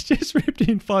 He's just ripped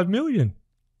in 5 million.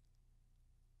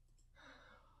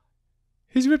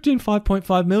 He's ripped in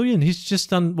 5.5 million. He's just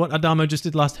done what Addamo just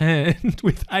did last hand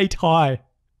with 8 high.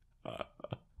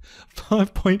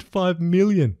 5.5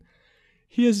 million.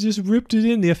 He has just ripped it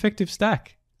in, the effective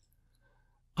stack.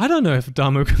 I don't know if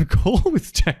Addamo can call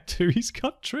with Jack 2. He's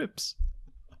got trips.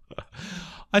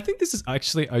 I think this is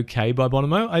actually okay by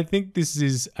Bonomo. I think this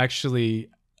is actually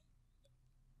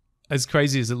as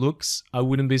crazy as it looks. I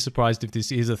wouldn't be surprised if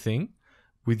this is a thing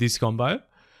with this combo.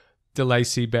 Delay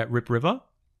C-bet, rip river.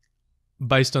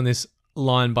 Based on this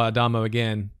line by Addamo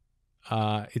again,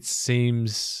 it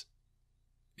seems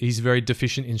he's very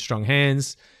deficient in strong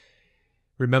hands.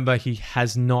 Remember, he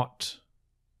has not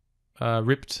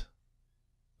ripped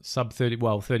sub 30,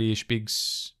 well, 30-ish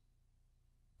bigs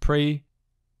pre.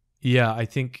 Yeah, I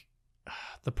think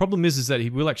the problem is that he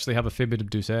will actually have a fair bit of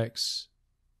deuce X.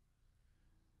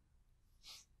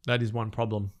 That is one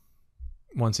problem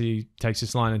once he takes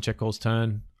this line and check calls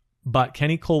turn. But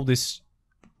can he call this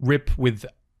rip with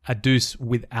a deuce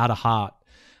without a heart?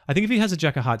 I think if he has a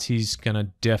jack of hearts, he's going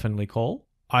to definitely call.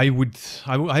 I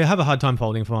have a hard time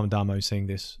folding from Addamo seeing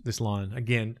this line.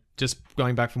 Again, just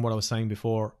going back from what I was saying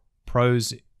before,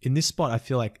 pros in this spot, I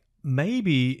feel like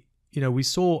maybe, you know, we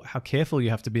saw how careful you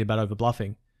have to be about over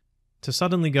bluffing. To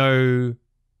suddenly go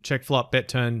check flop, bet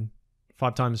turn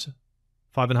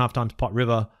 5.5 times pot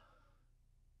river,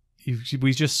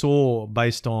 we just saw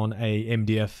based on a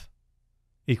MDF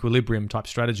equilibrium type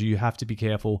strategy, you have to be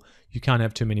careful. You can't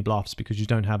have too many bluffs because you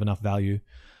don't have enough value.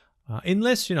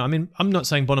 Unless, you know, I mean, I'm not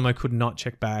saying Bonomo could not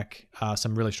check back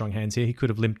some really strong hands here. He could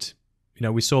have limped. You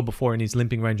know, we saw before in his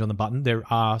limping range on the button, there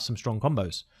are some strong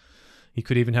combos. He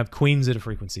could even have queens at a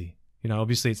frequency. You know,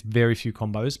 obviously it's very few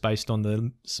combos based on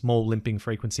the small limping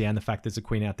frequency and the fact there's a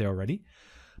queen out there already.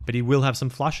 But he will have some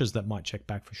flushes that might check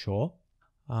back for sure.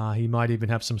 He might even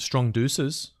have some strong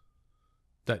deuces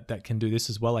that can do this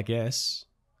as well, I guess.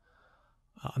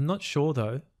 I'm not sure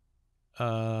though.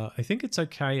 I think it's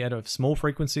okay at a small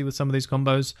frequency with some of these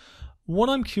combos. What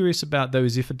I'm curious about though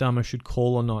is if Addamo should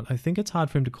call or not. I think it's hard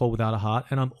for him to call without a heart,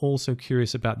 and I'm also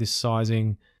curious about this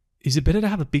sizing. Is it better to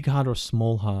have a big heart or a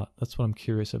small heart? That's what I'm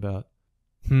curious about.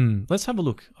 Let's have a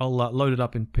look. I'll load it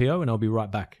up in PO and I'll be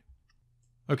right back.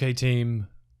 Okay, team.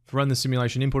 Run the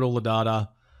simulation, input all the data,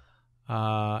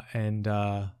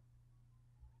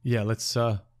 yeah, let's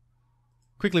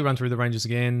quickly run through the ranges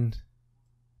again.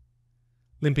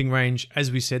 Limping range, as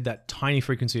we said, that tiny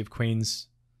frequency of queens,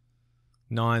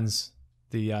 nines,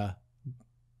 the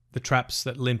traps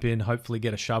that limp in, hopefully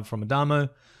get a shove from Addamo,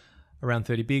 around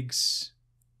 30 bigs.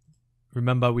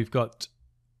 Remember, we've got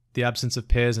the absence of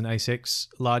pairs and ace-X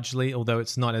largely, although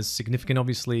it's not as significant,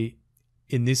 obviously,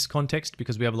 in this context,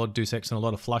 because we have a lot of deuce X and a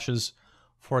lot of flushes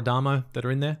for Addamo that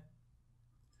are in there.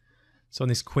 So on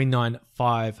this Queen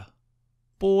 9-5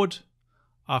 board,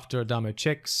 after Addamo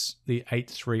checks the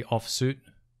 8-3 offsuit,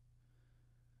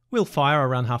 we'll fire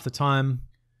around half the time.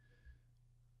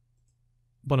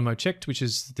 Bonomo checked, which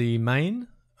is the main.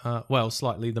 Well,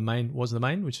 slightly the main was the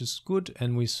main, which is good.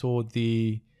 And we saw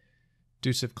the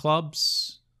deuce of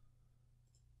clubs.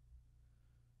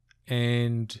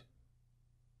 And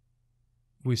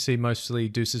we see mostly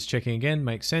deuces checking again.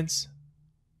 Makes sense.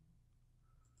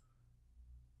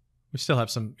 We still have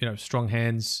some, strong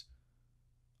hands.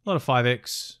 A lot of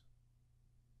 5x.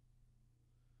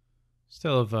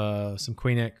 Still have some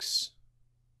queen x.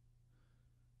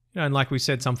 And like we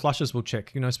said, some flushes will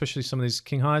check, especially some of these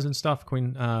king highs and stuff,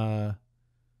 queen,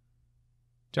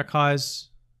 jack highs.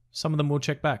 Some of them will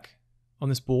check back on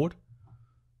this board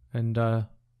and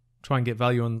try and get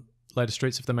value on later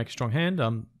streets if they make a strong hand.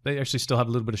 They actually still have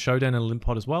a little bit of showdown and a limp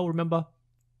pot as well, remember?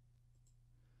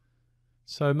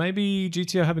 So maybe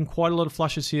GTO having quite a lot of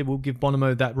flushes here will give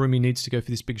Bonomo that room he needs to go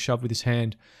for this big shove with his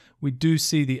hand. We do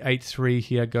see the 8-3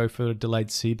 here go for a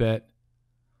delayed c-bet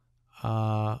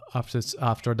after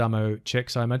Addamo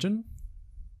checks, I imagine.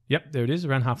 Yep, there it is,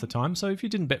 around half the time. So if you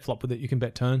didn't bet flop with it, you can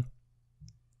bet turn.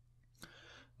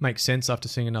 Makes sense after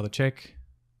seeing another check.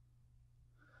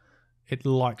 It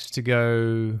likes to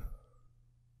go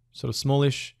sort of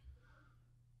smallish,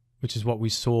 which is what we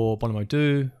saw Bonomo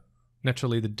do.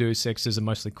 Naturally, the deuce X's are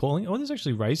mostly calling. Oh, there's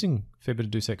actually raising a fair bit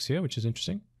of deuce X here, which is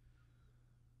interesting.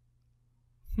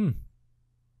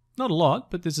 Not a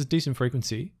lot, but there's a decent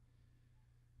frequency.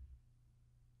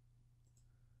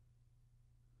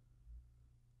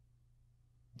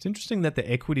 It's interesting that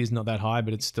the equity is not that high,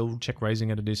 but it's still check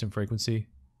raising at a decent frequency.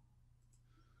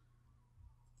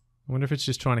 I wonder if it's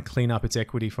just trying to clean up its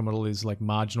equity from all these like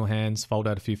marginal hands, fold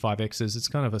out a few 5x's. It's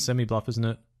kind of a semi-bluff, isn't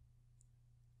it?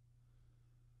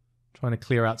 Trying to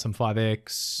clear out some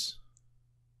 5x.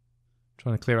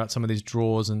 Trying to clear out some of these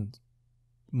draws and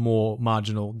more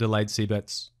marginal delayed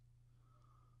c-bets.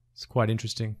 It's quite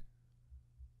interesting.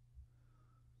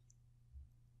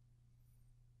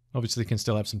 Obviously can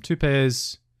still have some two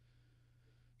pairs.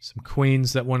 Some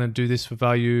queens that want to do this for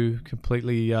value.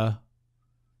 Completely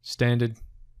standard.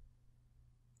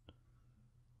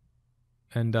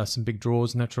 And some big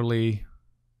draws naturally.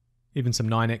 Even some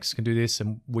 9x can do this,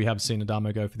 and we have seen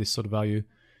Addamo go for this sort of value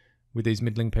with these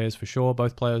middling pairs for sure,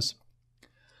 both players.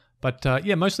 But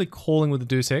yeah, mostly calling with the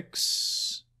deuce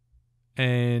X,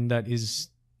 and that is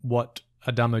what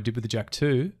Addamo did with the jack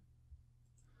 2.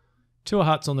 2 of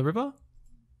hearts on the river.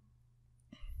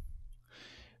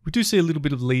 We do see a little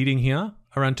bit of leading here,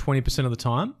 around 20% of the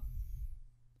time.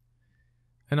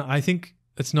 And I think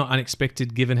it's not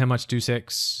unexpected given how much deuce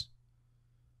X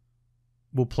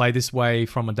will play this way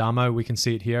from Addamo. We can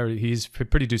see it here. He's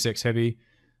pretty deuce X heavy,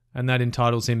 and that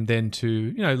entitles him then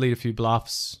to, lead a few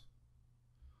bluffs.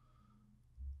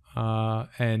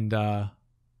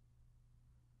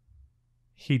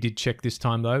 He did check this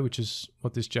time though, which is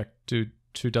what this jack 2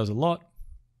 does a lot.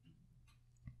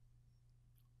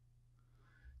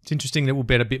 It's interesting that we'll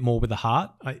bet a bit more with the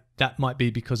heart. That might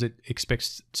be because it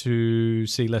expects to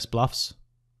see less bluffs,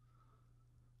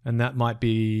 and that might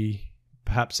be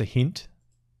perhaps a hint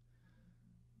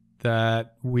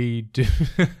that we do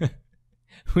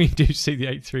we do see the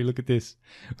 8-3. Look at this.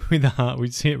 With the heart,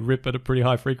 we see it rip at a pretty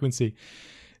high frequency.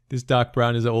 This dark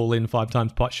brown is all in 5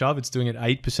 times pot shove. It's doing it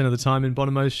 8% of the time in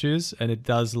Bonomo's shoes, and it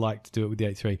does like to do it with the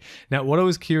 8-3. Now, what I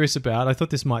was curious about, I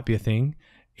thought this might be a thing.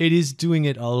 It is doing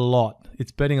it a lot.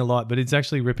 It's betting a lot, but it's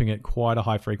actually ripping at quite a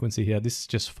high frequency here. This is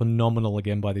just phenomenal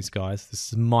again by these guys.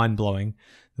 This is mind-blowing.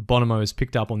 The Bonomo has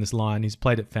picked up on this line. He's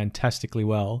played it fantastically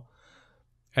well,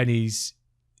 and he's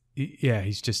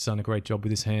just done a great job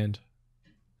with his hand.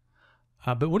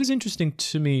 But what is interesting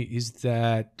to me is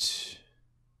that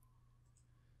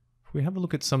if we have a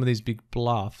look at some of these big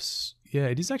bluffs, yeah,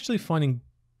 it is actually finding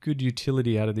good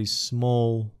utility out of these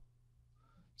small.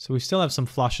 So we still have some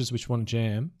flushes which want to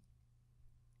jam.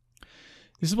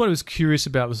 This is what I was curious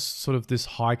about, was sort of this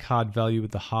high card value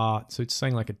with the heart. So it's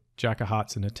saying like a jack of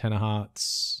hearts and a 10 of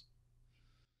hearts.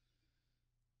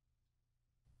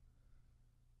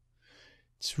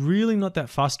 It's really not that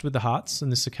fussed with the hearts on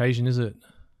this occasion, is it?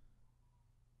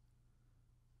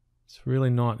 It's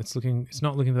really not. It's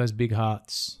not looking for those big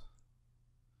hearts.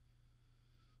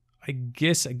 I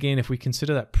guess, again, if we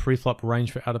consider that pre-flop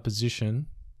range for out of position,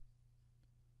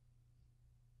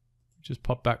 just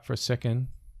pop back for a second.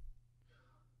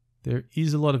 There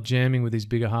is a lot of jamming with these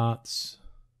bigger hearts.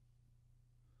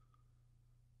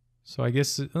 So I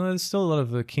guess there's still a lot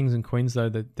of kings and queens though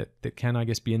that can, I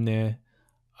guess, be in there.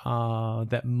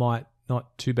 That might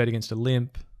not too bad against a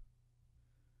limp.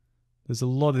 There's a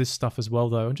lot of this stuff as well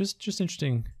though. And just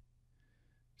interesting.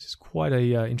 This is quite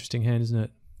a interesting hand, isn't it?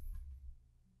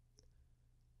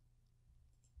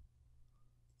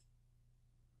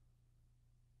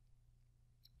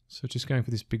 So just going for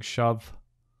this big shove,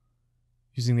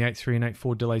 using the 8-3 and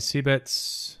 8-4 delay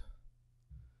c-bets.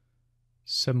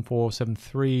 7-4,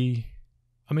 7-3.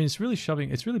 I mean, it's really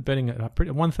shoving. It's really betting at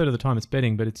 1/3 of the time it's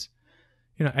betting, but it's,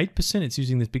 8% it's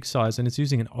using this big size, and it's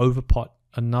using an overpot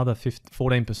another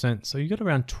 14%. So you got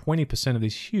around 20% of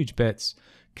these huge bets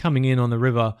coming in on the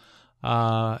river,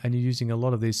 and you're using a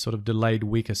lot of these sort of delayed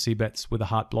weaker c-bets with a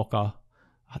heart blocker.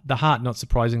 The heart, not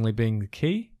surprisingly, being the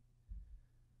key.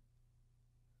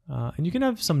 And you can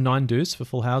have some 9 deuce for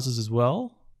full houses as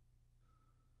well.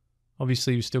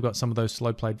 Obviously, you've still got some of those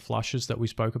slow played flushes that we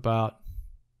spoke about.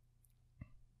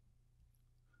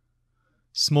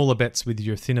 Smaller bets with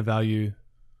your thinner value.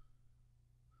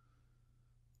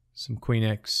 Some Queen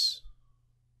X.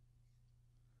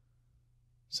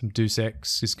 Some Deuce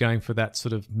X is going for that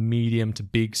sort of medium to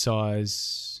big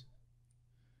size.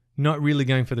 Not really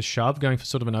going for the shove, going for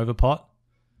sort of an overpot.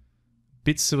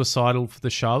 Bit suicidal for the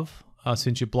shove,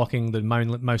 since you're blocking the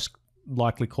most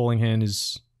likely calling hand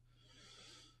is,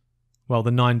 well,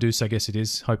 the 9 deuce, I guess it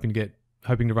is, hoping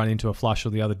to run into a flush or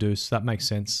the other deuce. That makes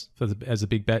sense as a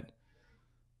big bet.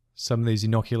 Some of these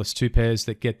innocuous 2 pairs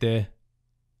that get there.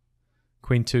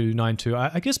 Queen 2,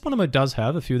 9-2. I guess Bonomo does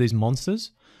have a few of these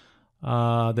monsters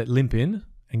that limp in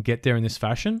and get there in this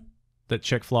fashion. That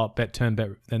check flop, bet turn, bet,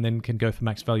 and then can go for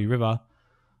max value river,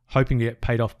 hoping to get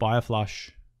paid off by a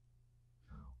flush.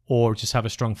 Or just have a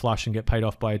strong flush and get paid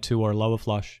off by a 2 or a lower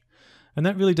flush. And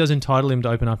that really does entitle him to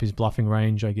open up his bluffing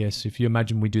range, I guess. If you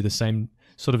imagine we do the same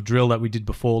sort of drill that we did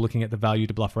before, looking at the value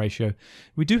to bluff ratio.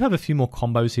 We do have a few more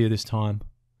combos here this time.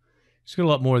 He's got a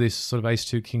lot more of this sort of ace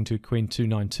 2, king 2, queen 2,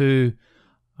 9-2.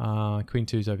 Queen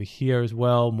 2's over here as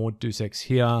well. More deuce X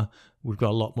here. We've got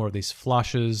a lot more of these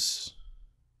flushes.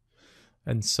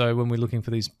 And so when we're looking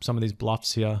for some of these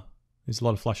bluffs here, there's a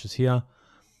lot of flushes here.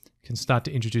 Can start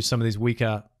to introduce some of these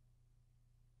weaker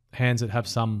hands that have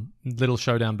some little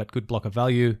showdown but good blocker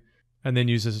value, and then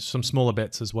uses some smaller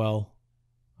bets as well,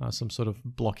 some sort of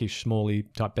blockish,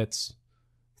 smally type bets,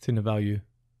 thinner value.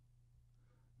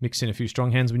 Mix in a few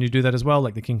strong hands when you do that as well,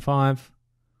 like the king 5.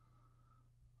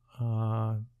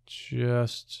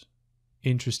 Just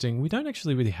interesting. We don't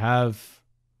actually really have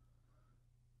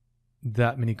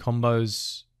that many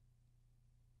combos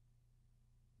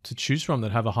to choose from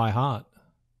that have a high heart.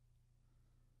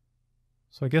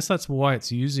 So I guess that's why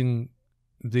it's using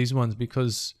these ones,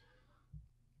 because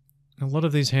a lot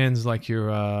of these hands, like your,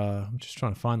 I'm just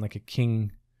trying to find like a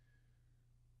king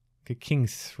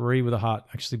 3 with a heart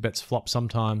actually bets flop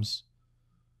sometimes.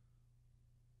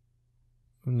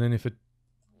 And then if it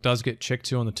does get checked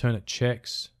to on the turn, it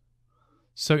checks.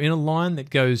 So in a line that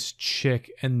goes check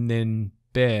and then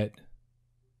bet,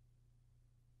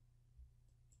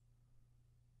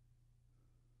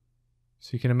 so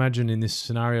you can imagine in this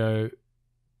scenario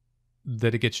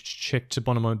that it gets checked to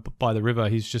Bonomo by the river,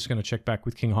 he's just going to check back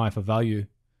with king high for value,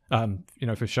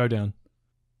 for showdown.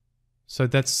 So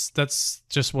that's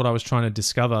just what I was trying to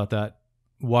discover, that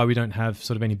why we don't have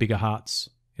sort of any bigger hearts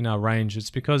in our range. It's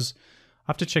because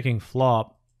after checking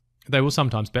flop, they will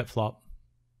sometimes bet flop.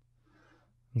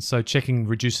 And so checking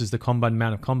reduces the combined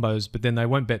amount of combos, but then they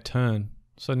won't bet turn.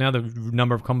 So now the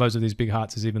number of combos of these big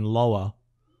hearts is even lower.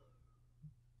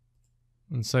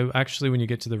 And so actually when you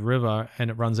get to the river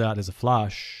and it runs out as a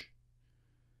flush,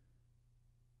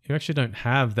 you actually don't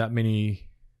have that many.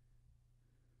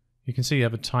 You can see you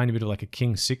have a tiny bit of like a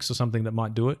king 6 or something that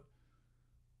might do it.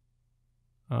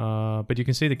 But you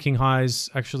can see the king highs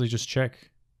actually just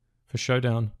check for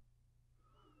showdown.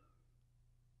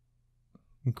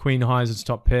 And queen high is its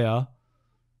top pair.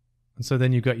 And so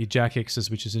then you've got your jack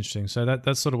X's, which is interesting. So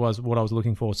that sort of was what I was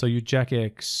looking for. So your jack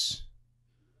X.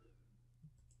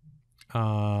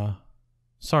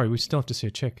 Sorry, we still have to see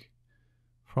a check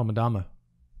from Addamo.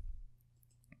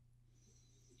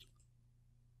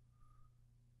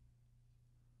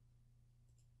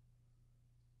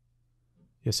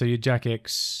 Yeah, so your jack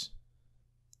X.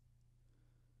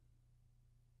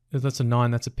 If that's a 9,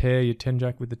 that's a pair. Your 10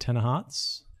 jack with the 10 of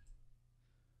hearts.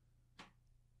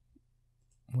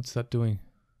 What's that doing?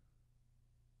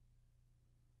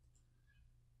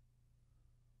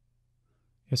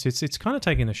 Yes, it's kind of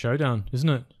taking the showdown, isn't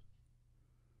it?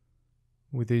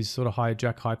 With these sort of high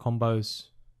jack high combos.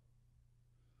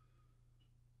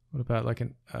 What about like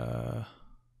an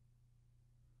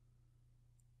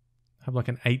have like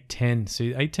an 8-10.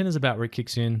 See, 8-10 is about where it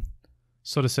kicks in.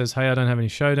 Sort of says, hey, I don't have any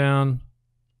showdown.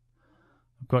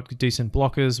 I've got decent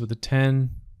blockers with the 10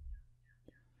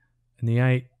 and the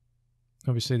 8.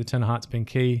 Obviously, the 10 of hearts being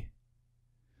key.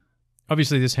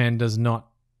 Obviously, this hand does not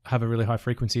have a really high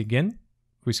frequency again.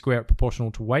 If we square it proportional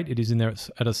to weight, it is in there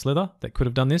at a slither that could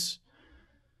have done this.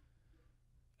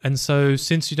 And so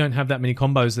since you don't have that many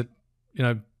combos that, you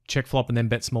know, check flop and then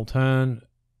bet small turn,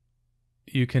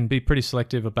 you can be pretty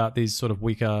selective about these sort of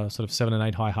weaker sort of 7 and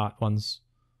 8 high heart ones.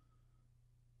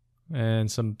 And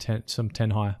some 10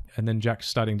 high. And then Jack's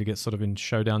starting to get sort of in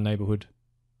showdown neighborhood.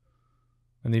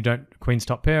 And then you don't, Queen's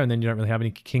top pair, and then you don't really have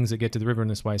any kings that get to the river in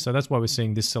this way. So that's why we're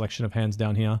seeing this selection of hands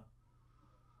down here.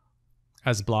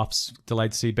 As bluffs,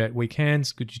 delayed c-bet, weak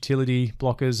hands, good utility,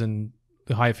 blockers, and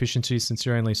the high efficiency since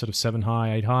you're only sort of 7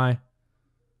 high, 8 high.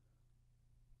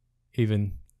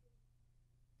 Even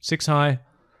 6 high.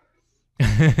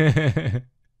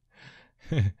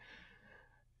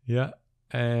 Yeah,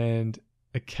 and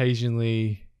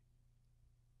occasionally,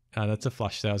 that's a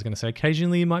flush there. I was going to say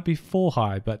occasionally it might be 4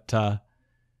 high, but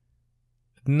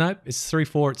nope, it's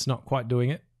 3-4. It's not quite doing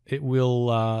it. It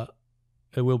will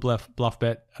bluff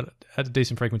bet at a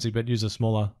decent frequency, but use a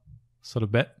smaller sort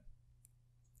of bet.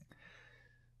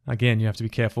 Again, you have to be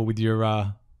careful with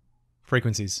your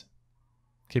frequencies,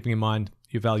 keeping in mind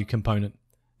your value component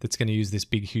that's going to use this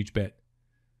big, huge bet.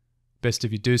 Best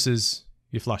of your deuces,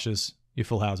 your flushes, your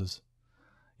full houses.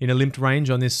 In a limped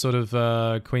range on this sort of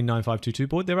Queen 9-5-2-2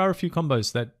 board, there are a few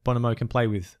combos that Bonomo can play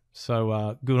with.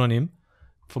 So good on him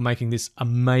for making this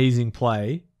amazing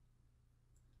play.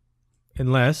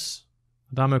 Unless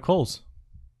Addamo calls.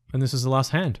 And this is the last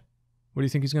hand. What do you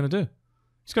think he's going to do?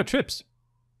 He's got trips.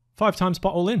 5 times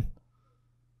pot all in.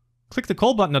 Click the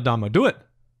call button, Addamo. Do it.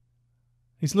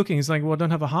 He's looking. He's like, well, I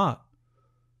don't have a heart.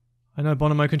 I know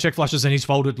Bonomo can check flushes and he's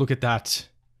folded. Look at that.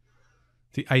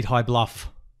 The 8 high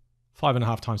bluff.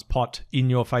 5.5 times pot. In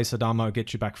your face, Addamo.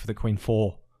 Get you back for the Queen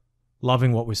 4.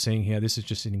 Loving what we're seeing here. This is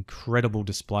just an incredible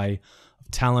display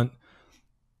of talent.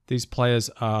 These players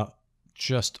are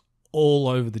just all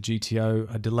over the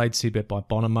GTO. A delayed c-bet by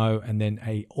Bonomo and then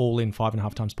a all-in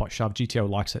 5.5 times pot shove. GTO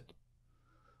likes it.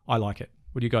 I like it.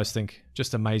 What do you guys think?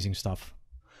 Just amazing stuff.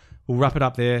 We'll wrap it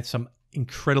up there. Some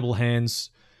incredible hands.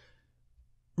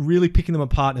 Really picking them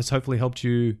apart has hopefully helped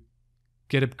you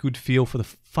get a good feel for the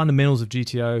fundamentals of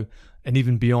GTO and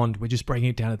even beyond. We're just breaking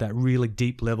it down at that really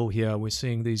deep level here. We're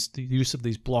seeing the use of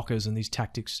these blockers and these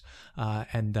tactics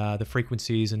and the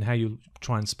frequencies and how you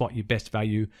try and spot your best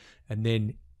value and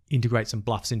then integrate some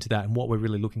bluffs into that and what we're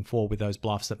really looking for with those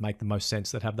bluffs that make the most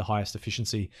sense, that have the highest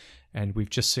efficiency. And we've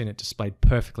just seen it displayed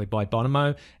perfectly by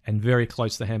Bonomo and very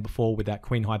close to the hand before with that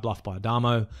Queen high bluff by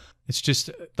Addamo. It's just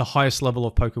the highest level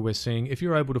of poker we're seeing. If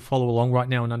you're able to follow along right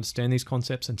now and understand these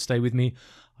concepts and stay with me,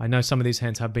 I know some of these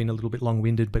hands have been a little bit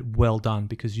long-winded, but well done,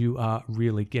 because you are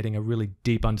really getting a really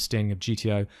deep understanding of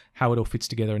GTO, how it all fits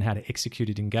together and how to execute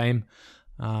it in game.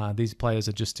 These players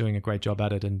are just doing a great job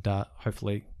at it, and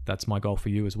hopefully that's my goal for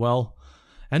you as well.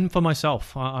 And for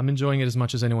myself, I'm enjoying it as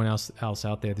much as anyone else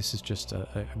out there. This is just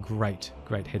a great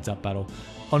heads-up battle.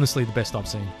 Honestly, the best I've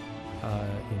seen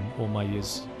in all my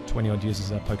years, 20-odd years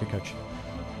as a poker coach.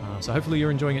 So hopefully you're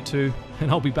enjoying it too,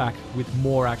 and I'll be back with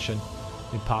more action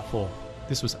in part 4.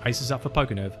 This was Acesup for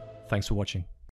PokerNerve. Thanks for watching.